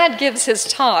 When Dad gives his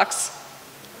talks,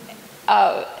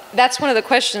 that's one of the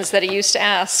questions that he used to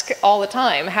ask all the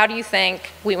time. How do you think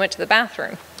we went to the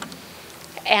bathroom?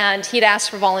 And he'd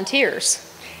ask for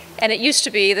volunteers. And it used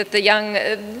to be that the young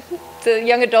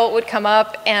adult would come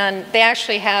up, and they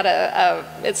actually had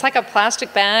it's like a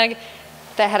plastic bag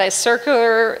that had a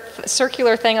circular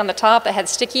thing on the top that had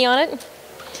sticky on it.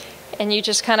 And you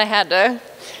just kind of had to,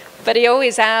 but he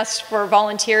always asked for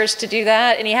volunteers to do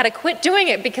that, and he had to quit doing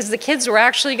it because the kids were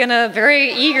actually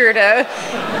very eager to,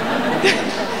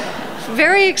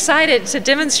 very excited to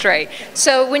demonstrate.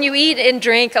 So when you eat and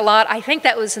drink a lot, I think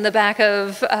that was in the back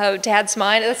of Dad's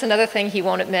mind. That's another thing he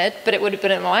won't admit, but it would have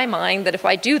been in my mind that if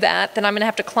I do that, then I'm going to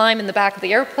have to climb in the back of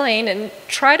the airplane and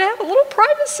try to have a little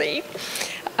privacy.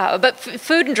 But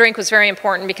food and drink was very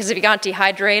important, because if you got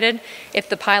dehydrated, if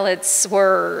the pilots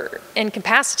were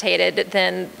incapacitated,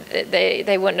 then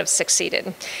they wouldn't have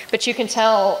succeeded. But you can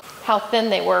tell how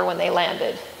thin they were when they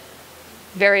landed.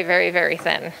 Very, very, very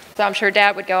thin. So I'm sure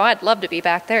Dad would go, I'd love to be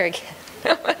back there again.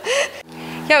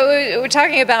 Yeah, we're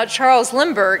talking about Charles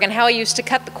Lindbergh and how he used to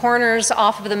cut the corners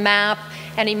off of the map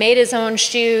and he made his own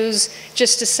shoes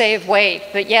just to save weight.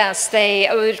 But yes,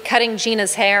 cutting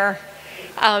Gina's hair,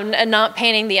 and not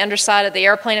painting the underside of the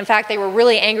airplane. In fact, they were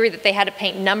really angry that they had to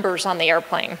paint numbers on the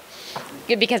airplane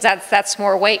because that's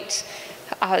more weight.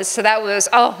 So that was,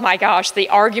 oh my gosh, the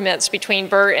arguments between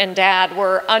Bert and Dad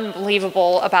were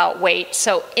unbelievable about weight.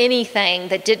 So anything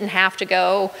that didn't have to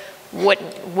go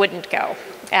wouldn't go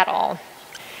at all.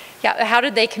 Yeah, how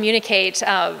did they communicate?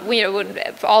 All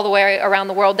the way around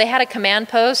the world. They had a command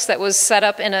post that was set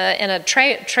up in a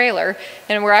trailer,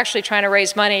 and we're actually trying to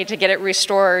raise money to get it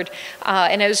restored.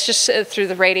 And it was just through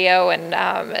the radio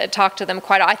and talked to them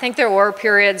quite. I think there were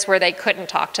periods where they couldn't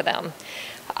talk to them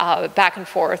back and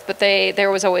forth, but there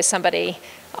was always somebody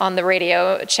on the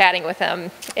radio chatting with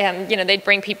them, and they'd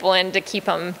bring people in to keep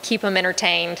them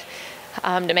entertained,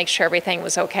 to make sure everything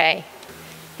was okay.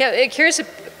 Yeah, curious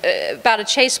about a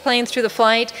chase plane through the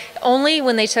flight, only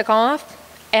when they took off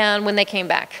and when they came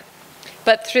back.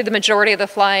 But through the majority of the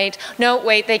flight, no,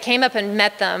 wait, they came up and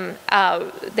met them.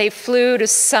 They flew to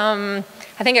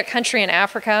I think a country in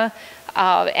Africa,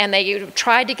 and they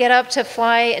tried to get up to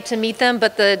fly to meet them,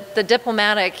 but the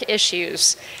diplomatic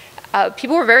issues,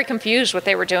 people were very confused what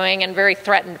they were doing and very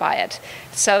threatened by it.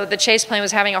 So the chase plane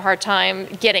was having a hard time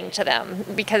getting to them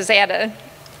because they had to,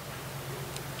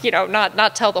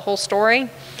 not tell the whole story.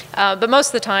 But most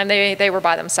of the time, they were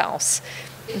by themselves.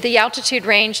 The altitude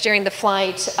range during the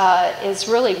flight is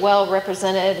really well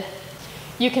represented.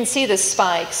 You can see the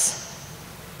spikes.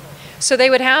 So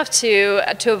they would have to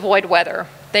avoid weather.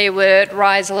 They would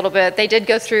rise a little bit. They did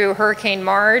go through Hurricane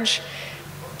Marge,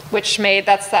 which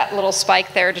that's that little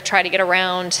spike there to try to get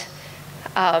around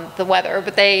the weather.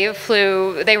 But they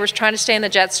were trying to stay in the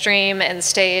jet stream and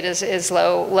stayed as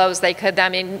low as they could. I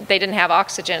mean, they didn't have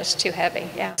oxygen, it's too heavy.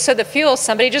 Yeah. So the fuel,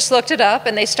 somebody just looked it up,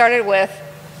 and they started with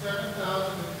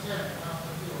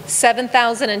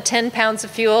 7,010 pounds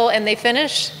of fuel, and they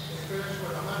finished?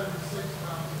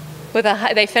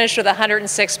 They finished with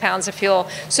 106 pounds of fuel.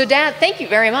 So Dad, thank you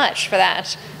very much for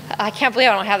that. I can't believe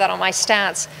I don't have that on my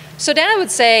stats. So Dad would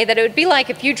say that it would be like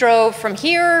if you drove from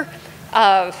here,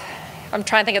 I'm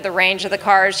trying to think of the range of the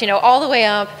cars, all the way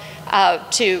up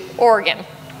to Oregon.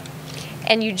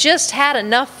 And you just had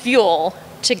enough fuel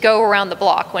to go around the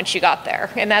block once you got there.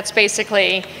 And that's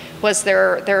basically was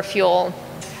their fuel.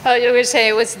 I would say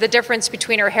it was the difference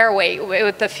between her hair weight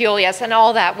with the fuel, yes, and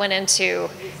all that went into,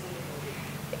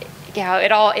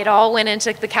 it all went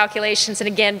into the calculations. And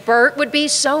again, Bert would be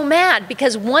so mad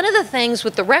because one of the things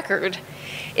with the record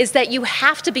is that you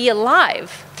have to be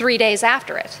alive 3 days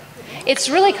after it. It's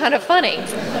really kind of funny.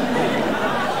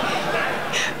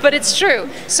 But it's true.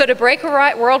 So to break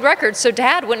a world record, so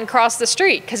Dad wouldn't cross the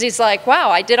street because he's like,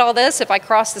 wow, I did all this. If I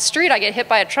cross the street, I get hit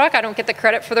by a truck. I don't get the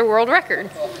credit for the world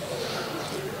record.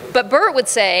 But Bert would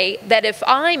say that if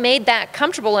I made that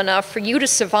comfortable enough for you to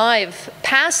survive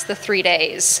past the 3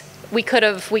 days, we could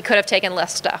have taken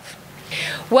less stuff.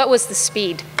 What was the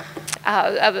speed?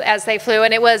 As they flew,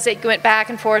 and it went back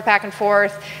and forth, back and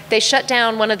forth. They shut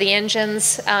down one of the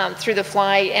engines through the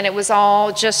flight, and it was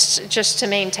all just to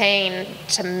make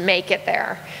it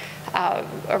there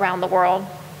around the world.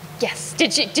 Yes.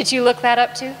 Did you look that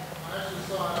up too? I actually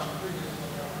saw it on the previous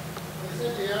one. They said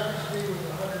the average speed was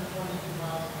 122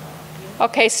 miles per hour.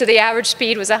 Okay, so the average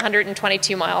speed was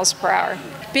 122 miles per hour.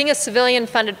 Being a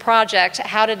civilian-funded project,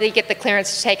 how did they get the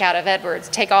clearance to take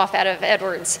off out of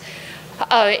Edwards?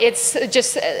 It's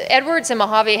just, Edwards and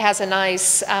Mojave has a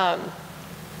nice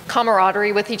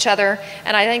camaraderie with each other,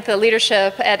 and I think the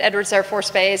leadership at Edwards Air Force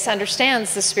Base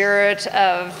understands the spirit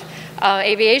of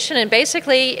aviation, and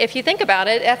basically, if you think about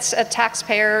it, that's a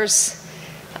taxpayer's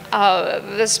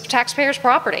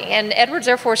property. And Edwards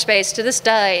Air Force Base, to this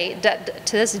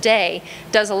day,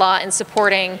 does a lot in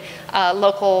supporting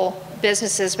local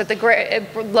businesses, but the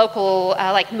local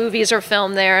like movies are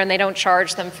filmed there, and they don't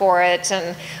charge them for it,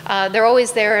 and they're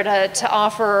always there to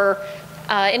offer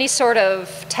any sort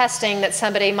of testing that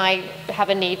somebody might have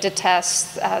a need to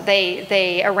test.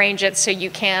 They arrange it so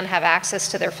you can have access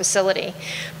to their facility.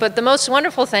 But the most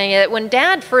wonderful thing is when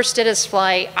Dad first did his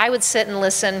flight, I would sit and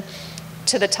listen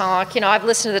to the talk. I've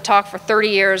listened to the talk for 30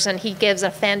 years, and he gives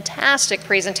a fantastic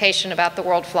presentation about the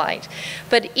world flight.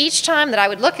 But each time that I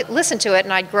would listen to it,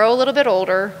 and I'd grow a little bit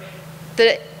older,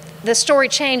 the story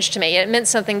changed to me. It meant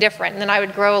something different. And then I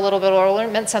would grow a little bit older,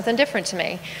 it meant something different to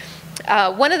me.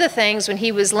 One of the things when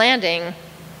he was landing,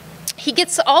 he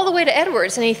gets all the way to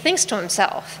Edwards, and he thinks to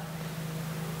himself,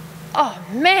 oh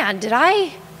man, did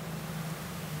I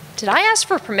ask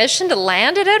for permission to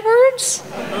land at Edwards?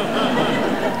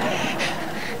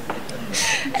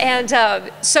 And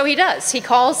so he does. He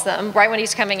calls them right when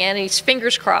he's coming in, and he's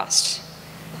fingers crossed.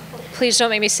 please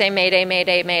don't make me say Mayday,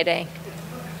 Mayday, Mayday.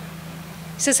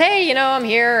 He says, hey, you know, I'm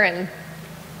here, and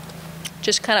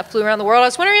just kind of flew around the world. I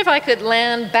was wondering if I could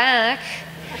land back.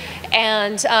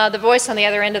 And the voice on the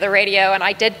other end of the radio, and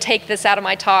I did take this out of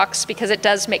my talks because it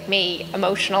does make me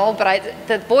emotional, but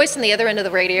the voice on the other end of the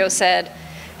radio said,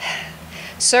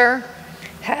 sir,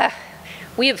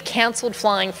 we have canceled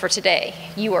flying for today.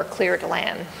 You are clear to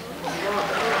land.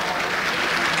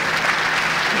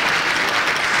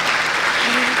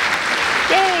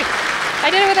 Yay! I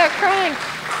did it without crying.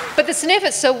 But the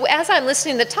significance, so as I'm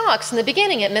listening to the talks, in the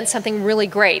beginning it meant something really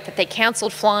great, that they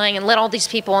canceled flying and let all these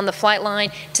people on the flight line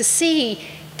to see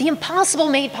the impossible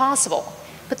made possible.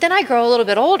 But then I grow a little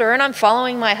bit older and I'm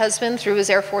following my husband through his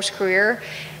Air Force career.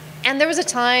 And there was a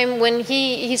time when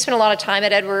he spent a lot of time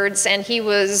at Edwards, and he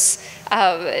was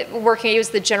he was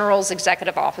the general's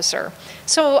executive officer.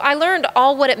 So I learned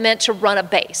all what it meant to run a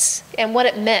base and what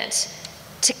it meant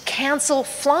to cancel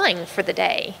flying for the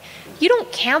day. You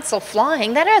don't cancel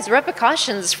flying. That has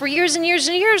repercussions for years and years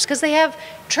and years because they have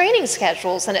training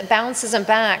schedules and it bounces them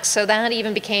back. So that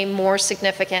even became more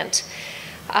significant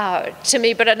to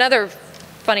me. But another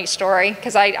funny story,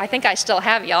 because I think I still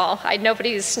have y'all.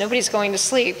 Nobody's going to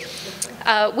sleep.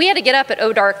 We had to get up at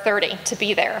dark 30 to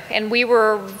be there. And we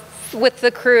were with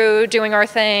the crew doing our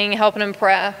thing, helping them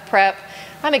prep.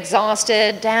 I'm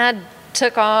exhausted. Dad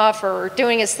took off or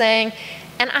doing his thing.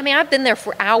 And I mean, I've been there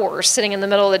for hours sitting in the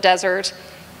middle of the desert.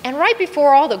 And right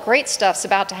before all the great stuff's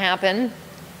about to happen,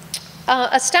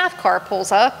 a staff car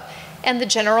pulls up, and the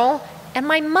general and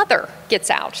my mother gets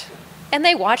out. And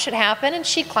they watch it happen, and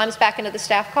she climbs back into the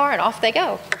staff car, and off they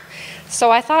go.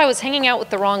 So I thought I was hanging out with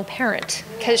the wrong parent,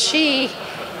 because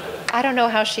I don't know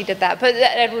how she did that, but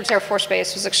Edwards Air Force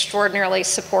Base was extraordinarily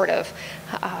supportive.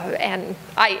 And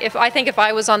I think if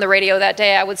I was on the radio that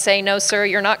day, I would say, no, sir,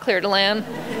 you're not clear to land.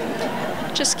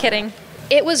 Just kidding.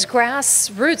 It was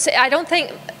grassroots. I don't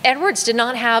think Edwards did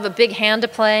not have a big hand to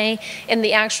play in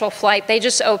the actual flight. They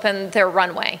just opened their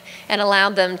runway and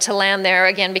allowed them to land there,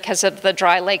 again, because of the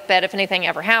dry lake bed. If anything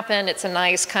ever happened, it's a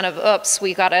nice kind of, oops,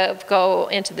 we got to go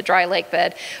into the dry lake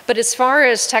bed. But as far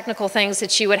as technical things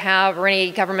that you would have or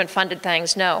any government-funded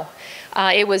things, no.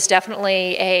 It was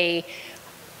definitely a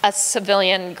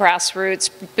civilian grassroots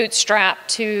bootstrap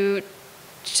to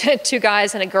two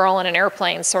guys and a girl in an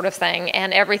airplane sort of thing,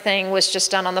 and everything was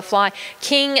just done on the fly.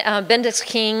 Bendix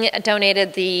King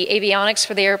donated the avionics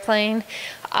for the airplane,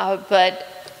 but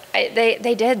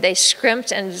they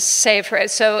scrimped and saved for it.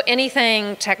 So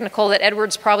anything technical that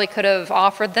Edwards probably could have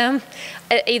offered them,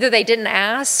 either they didn't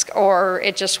ask or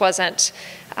it just wasn't.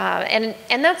 And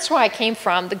that's where I came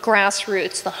from, the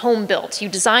grassroots, the home built. You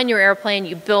design your airplane,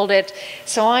 you build it.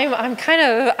 So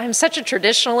I'm such a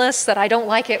traditionalist that I don't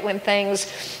like it when things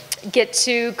get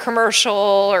too commercial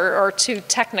or too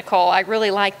technical. I really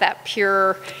like that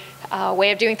pure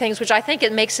way of doing things, which I think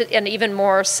it makes it an even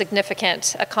more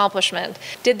significant accomplishment.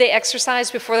 Did they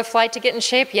exercise before the flight to get in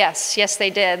shape? Yes, they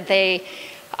did. They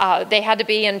had to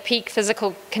be in peak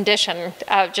physical condition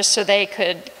just so they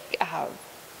could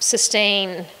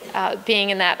sustain being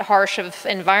in that harsh of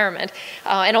environment.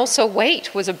 And also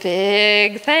weight was a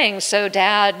big thing. So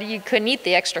Dad, you couldn't eat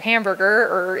the extra hamburger,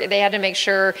 or they had to make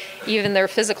sure even their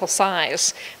physical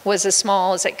size was as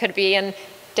small as it could be. And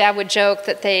Dad would joke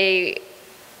that they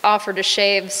offered to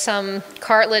shave some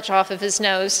cartilage off of his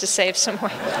nose to save some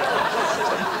weight.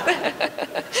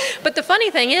 But the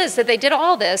funny thing is that they did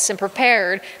all this and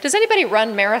prepared. Does anybody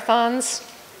run marathons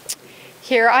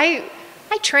here?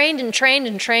 I trained and trained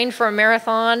and trained for a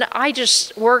marathon. I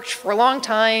just worked for a long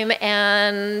time,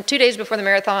 and 2 days before the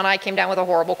marathon, I came down with a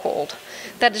horrible cold.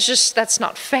 That's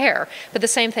not fair. But the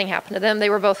same thing happened to them. They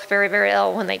were both very, very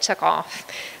ill when they took off.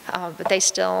 But they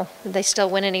still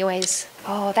went anyways.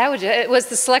 Oh, it was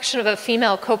the selection of a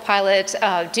female co-pilot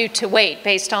due to weight,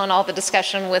 based on all the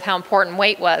discussion with how important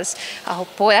weight was. Oh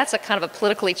boy, that's a kind of a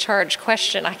politically charged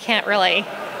question. I can't really.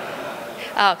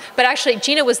 But actually,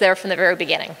 Gina was there from the very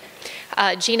beginning.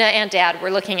 Gina and Dad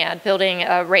were looking at building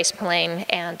a race plane,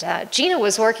 and Gina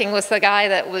was working with the guy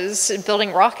that was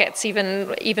building rockets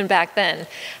even back then.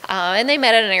 And they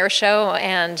met at an air show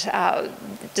and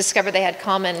discovered they had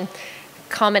common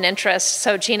interests.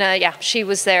 So Gina, yeah, she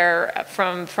was there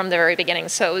from the very beginning.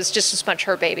 So it was just as much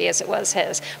her baby as it was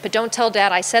his. But don't tell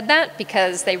Dad I said that,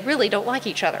 because they really don't like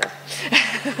each other.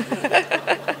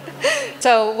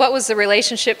 So what was the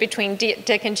relationship between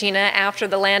Dick and Gina after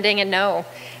the landing? And no,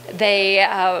 they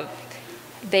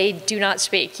do not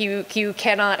speak. You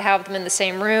cannot have them in the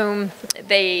same room.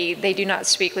 They do not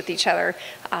speak with each other.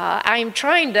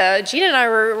 Gina and I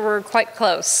were quite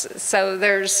close. So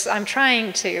I'm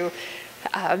trying to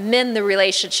mend the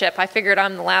relationship. I figured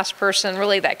I'm the last person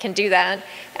really that can do that.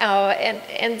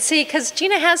 And see, because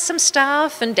Gina has some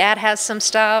stuff and Dad has some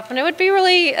stuff, and it would be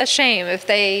really a shame if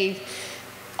they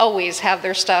always have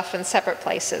their stuff in separate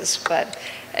places. But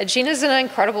Gina's an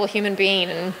incredible human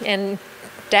being, and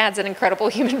Dad's an incredible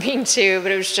human being too,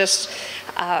 but it was just,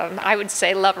 I would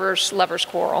say lovers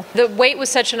quarrel. The weight was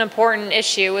such an important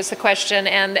issue was the question,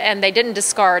 and they didn't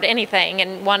discard anything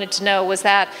and wanted to know, was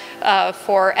that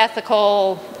for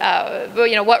ethical,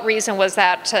 what reason was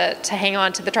that to hang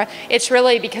on to the trial? It's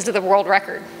really because of the world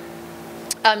record.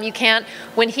 You can't,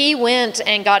 when he went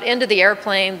and got into the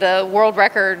airplane, the world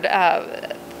record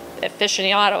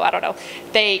aficionado, I don't know,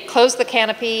 they closed the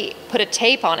canopy, put a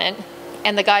tape on it,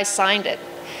 and the guy signed it.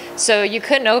 So you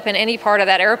couldn't open any part of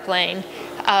that airplane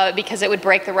because it would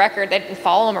break the record. They didn't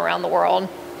follow him around the world.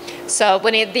 So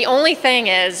the only thing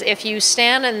is, if you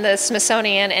stand in the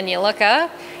Smithsonian and you look up,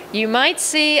 you might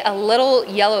see a little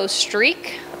yellow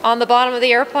streak on the bottom of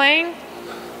the airplane.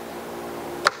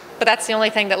 But that's the only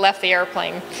thing that left the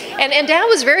airplane. And Dad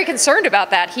was very concerned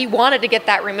about that. He wanted to get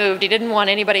that removed. He didn't want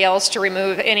anybody else to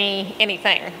remove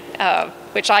anything,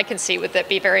 which I can see would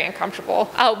be very uncomfortable.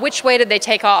 Which way did they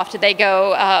take off? Did they go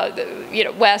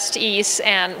west, east,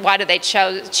 and why did they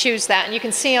choose that? And you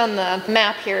can see on the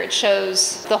map here, it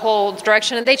shows the whole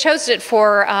direction. And they chose it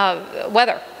for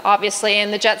weather, obviously,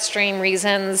 and the jet stream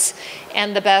reasons,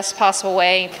 and the best possible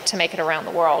way to make it around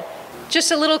the world.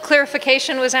 Just a little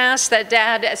clarification was asked that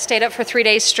Dad stayed up for 3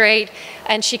 days straight,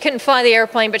 and she couldn't fly the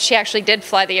airplane, but she actually did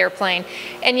fly the airplane.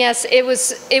 And yes, it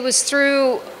was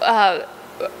through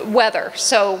weather.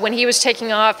 So when he was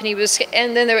taking off,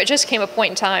 and then there just came a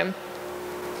point in time.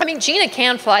 I mean, Gina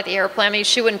can fly the airplane. I mean,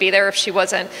 she wouldn't be there if she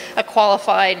wasn't a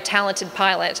qualified, talented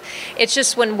pilot. It's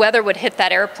just when weather would hit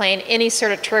that airplane, any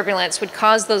sort of turbulence would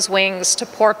cause those wings to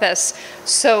porpoise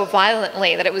so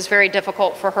violently that it was very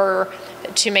difficult for her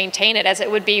to maintain it, as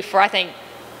it would be for, I think,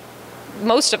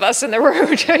 most of us in the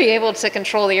room to be able to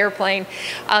control the airplane.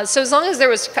 So as long as there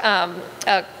was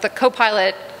the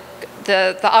co-pilot,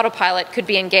 the autopilot could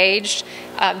be engaged,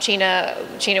 Gina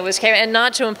was capable, and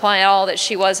not to imply at all that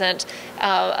she wasn't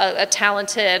a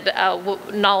talented,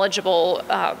 knowledgeable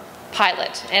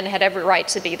pilot and had every right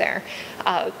to be there.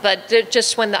 But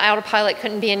just when the autopilot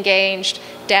couldn't be engaged,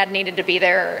 Dad needed to be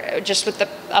there just with the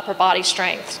upper body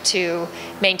strength to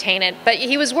maintain it. But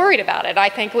he was worried about it. I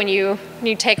think when you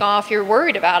take off, you're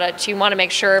worried about it. You want to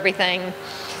make sure everything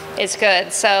is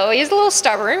good. So he's a little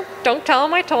stubborn. Don't tell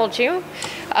him I told you.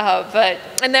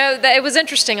 And it was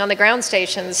interesting on the ground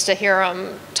stations to hear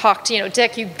him talk to,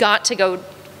 Dick, you've got to go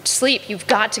sleep. You've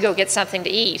got to go get something to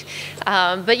eat.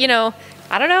 But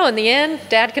I don't know, in the end,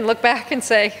 Dad can look back and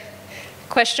say,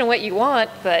 question what you want,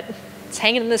 but it's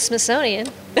hanging in the Smithsonian.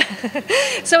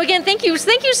 So again, thank you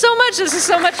so much. This is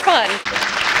so much fun.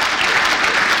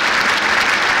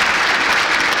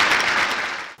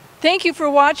 Thank you for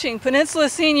watching Peninsula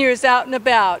Seniors Out and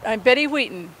About. I'm Betty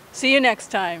Wheaton. See you next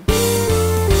time.